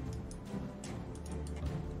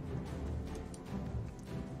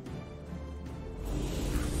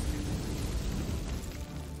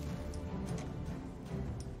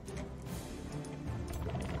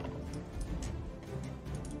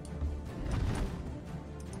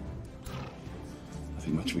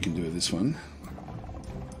 Nothing much we can do with this one.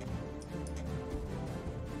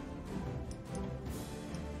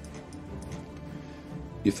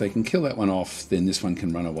 If they can kill that one off, then this one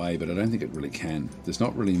can run away, but I don't think it really can. There's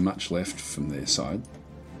not really much left from their side.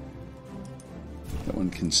 That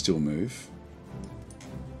one can still move.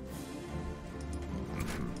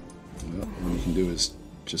 Well, all you can do is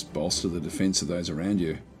just bolster the defense of those around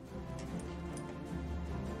you.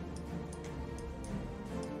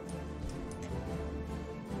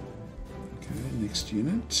 Okay, next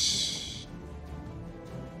unit.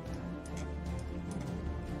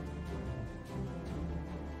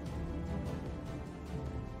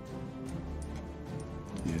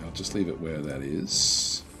 Just leave it where that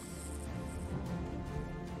is.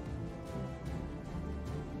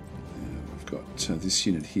 We've got this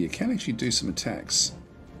unit here. Can actually do some attacks.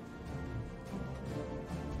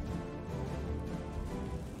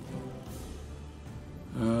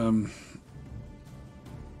 Oh,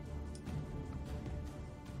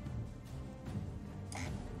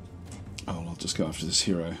 I'll just go after this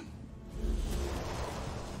hero.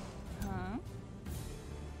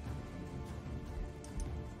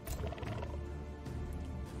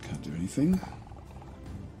 Anything.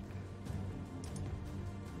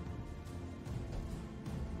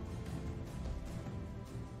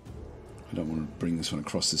 I don't want to bring this one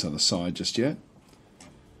across this other side just yet.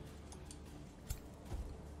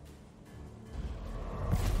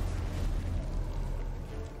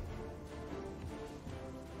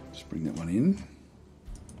 Just bring that one in.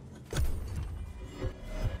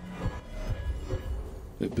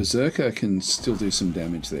 But Berserker can still do some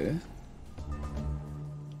damage there.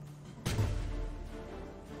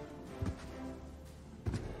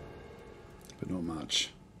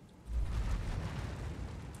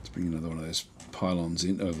 Bring another one of those pylons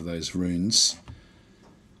in over those runes,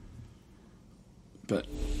 but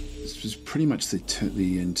this is pretty much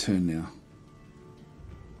the end turn now.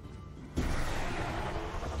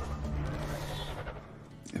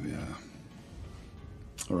 There we are.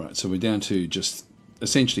 All right, so we're down to just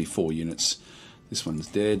essentially 4 units. This one's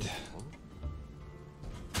dead.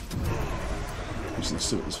 Let's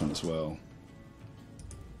do it this one as well.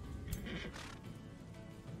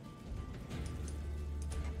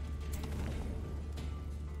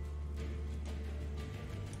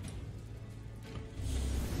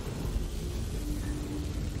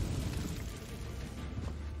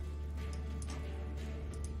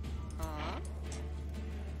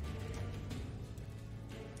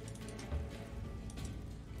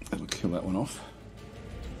 That'll kill that one off.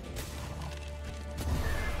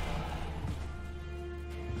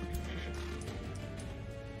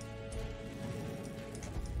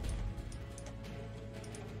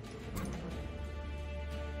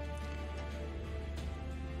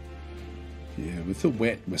 Yeah, with the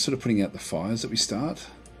wet, we're sort of putting out the fires that we start.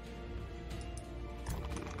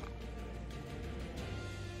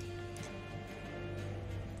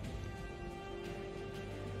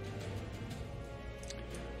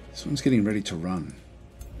 This one's getting ready to run.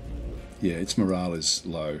 Yeah, its morale is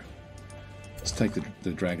low. Let's take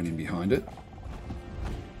the dragon in behind it.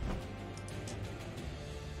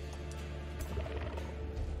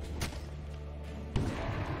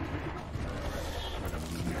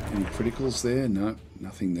 Any criticals there? No,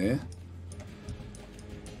 nothing there.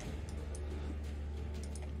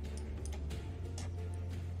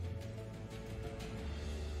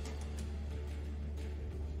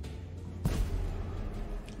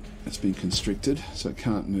 It's been constricted, so it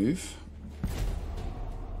can't move.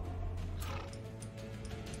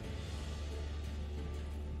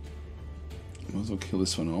 Might as well kill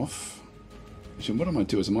this one off. Actually, what I might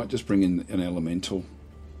do is I might just bring in an elemental.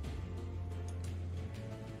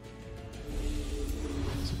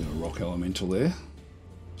 So I've got a rock elemental there.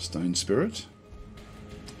 Stone spirit.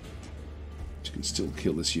 Which can still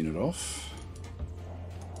kill this unit off.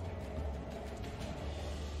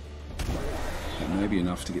 That may be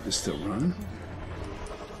enough to get this to run.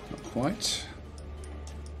 Not quite.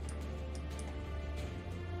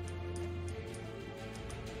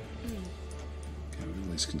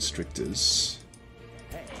 These constrictors.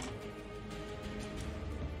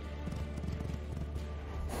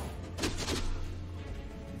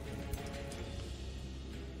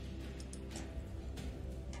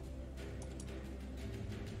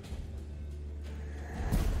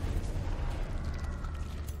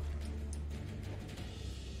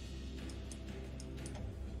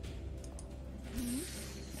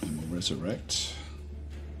 And we'll resurrect.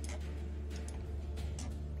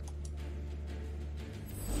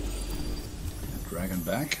 Dragon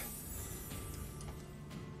back.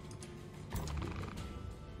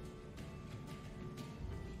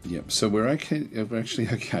 Yep, so we're okay. We're actually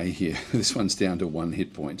okay here. This one's down to 1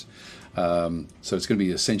 hit point. So it's going to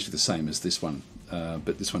be essentially the same as this one,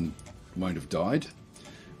 but this one won't have died,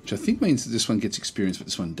 which I think means that this one gets experience, but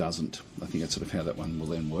this one doesn't. I think that's sort of how that one will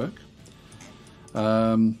then work.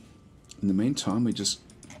 In the meantime, we just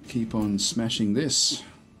keep on smashing this.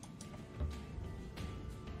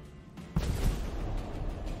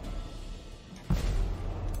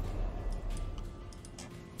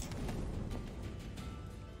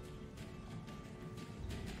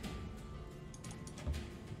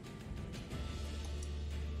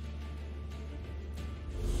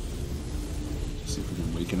 See if we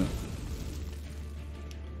can weaken it.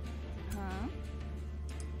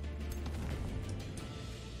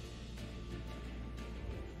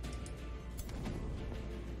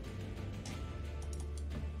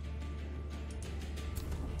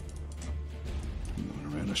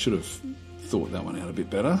 Going around. I should have thought that one out a bit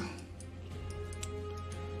better.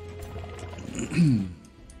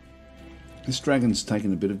 This dragon's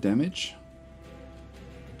taken a bit of damage.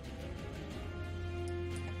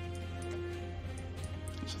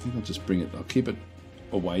 I think I'll just bring it, I'll keep it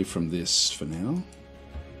away from this for now.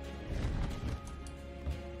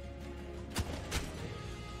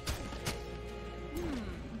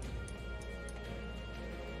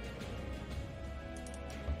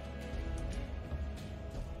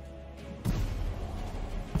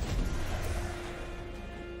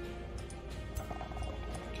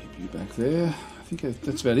 Keep you back there. I think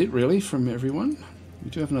that's about it really from everyone. We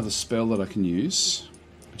do have another spell that I can use.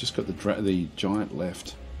 I just got the giant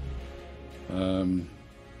left.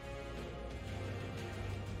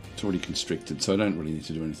 It's already constricted, so I don't really need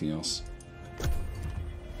to do anything else.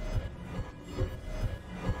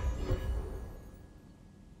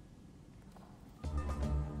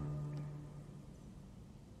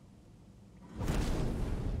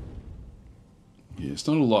 Yeah, it's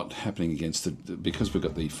not a lot happening against it because we've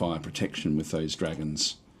got the fire protection with those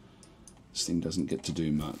dragons. This thing doesn't get to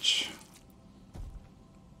do much.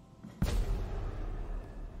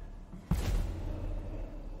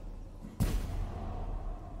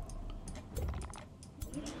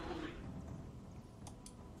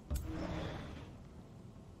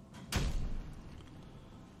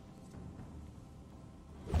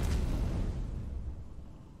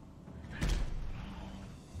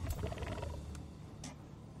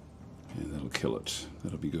 Kill it.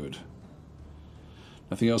 That'll be good.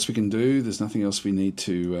 Nothing else we can do. There's nothing else we need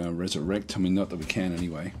to resurrect. I mean, not that we can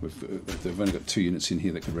anyway. They've only got 2 units in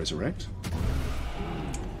here that could resurrect.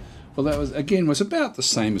 Well, that was about the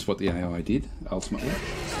same as what the AI did, ultimately.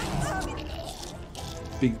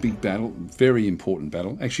 Big battle. Very important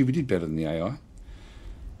battle. Actually, we did better than the AI.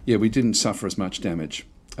 Yeah, we didn't suffer as much damage.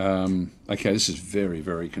 Okay, this is very,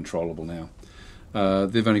 very controllable now.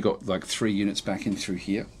 They've only got like 3 units back in through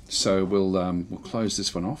here, so we'll close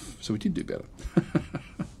this one off. So we did do better.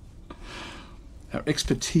 Our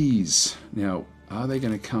expertise. Now, are they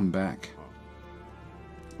going to come back?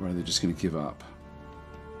 Or are they just going to give up?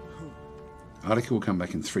 Arctica will come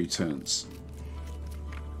back in 3 turns.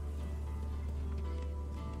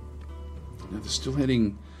 Now they're still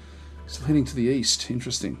heading to the east.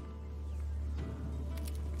 Interesting.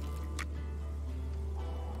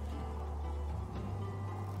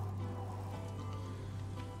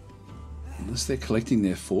 Unless they're collecting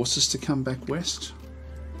their forces to come back west.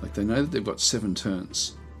 Like, they know that they've got 7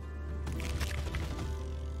 turns.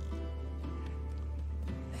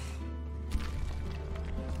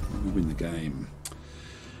 We win the game.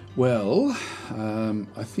 Well,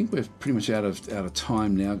 I think we're pretty much out of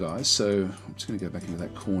time now, guys. So I'm just going to go back into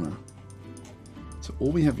that corner. So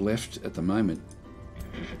all we have left at the moment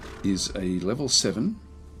is a level 7,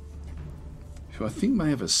 who I think may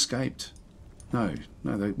have escaped. No,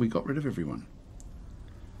 we got rid of everyone.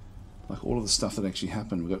 Like all of the stuff that actually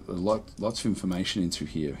happened, we've got lots of information into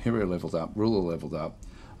here. Hero leveled up, ruler leveled up,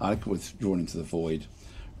 Arctica withdrawn into the void.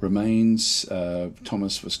 Remains,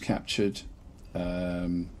 Thomas was captured.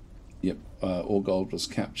 All gold was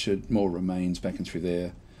captured. More remains back and through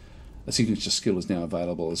there. A signature skill is now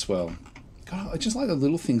available as well. God, I just like the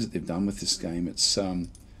little things that they've done with this game. It's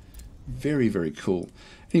very, very cool.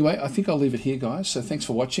 Anyway, I think I'll leave it here, guys. So thanks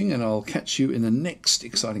for watching, and I'll catch you in the next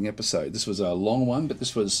exciting episode. This was a long one, but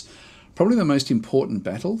this was probably the most important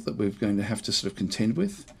battle that we're going to have to sort of contend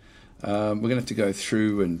with. We're going to have to go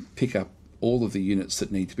through and pick up all of the units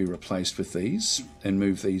that need to be replaced with these and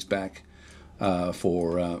move these back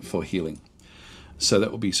for healing. So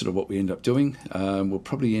that will be sort of what we end up doing. We'll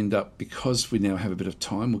probably end up, because we now have a bit of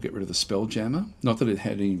time, we'll get rid of the Spelljammer. Not that it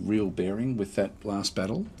had any real bearing with that last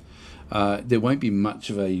battle. There won't be much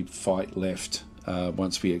of a fight left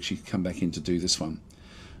once we actually come back in to do this one.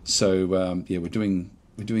 So yeah, we're doing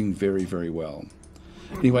very, very well.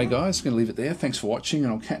 Anyway, guys, I'm going to leave it there. Thanks for watching,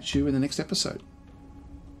 and I'll catch you in the next episode.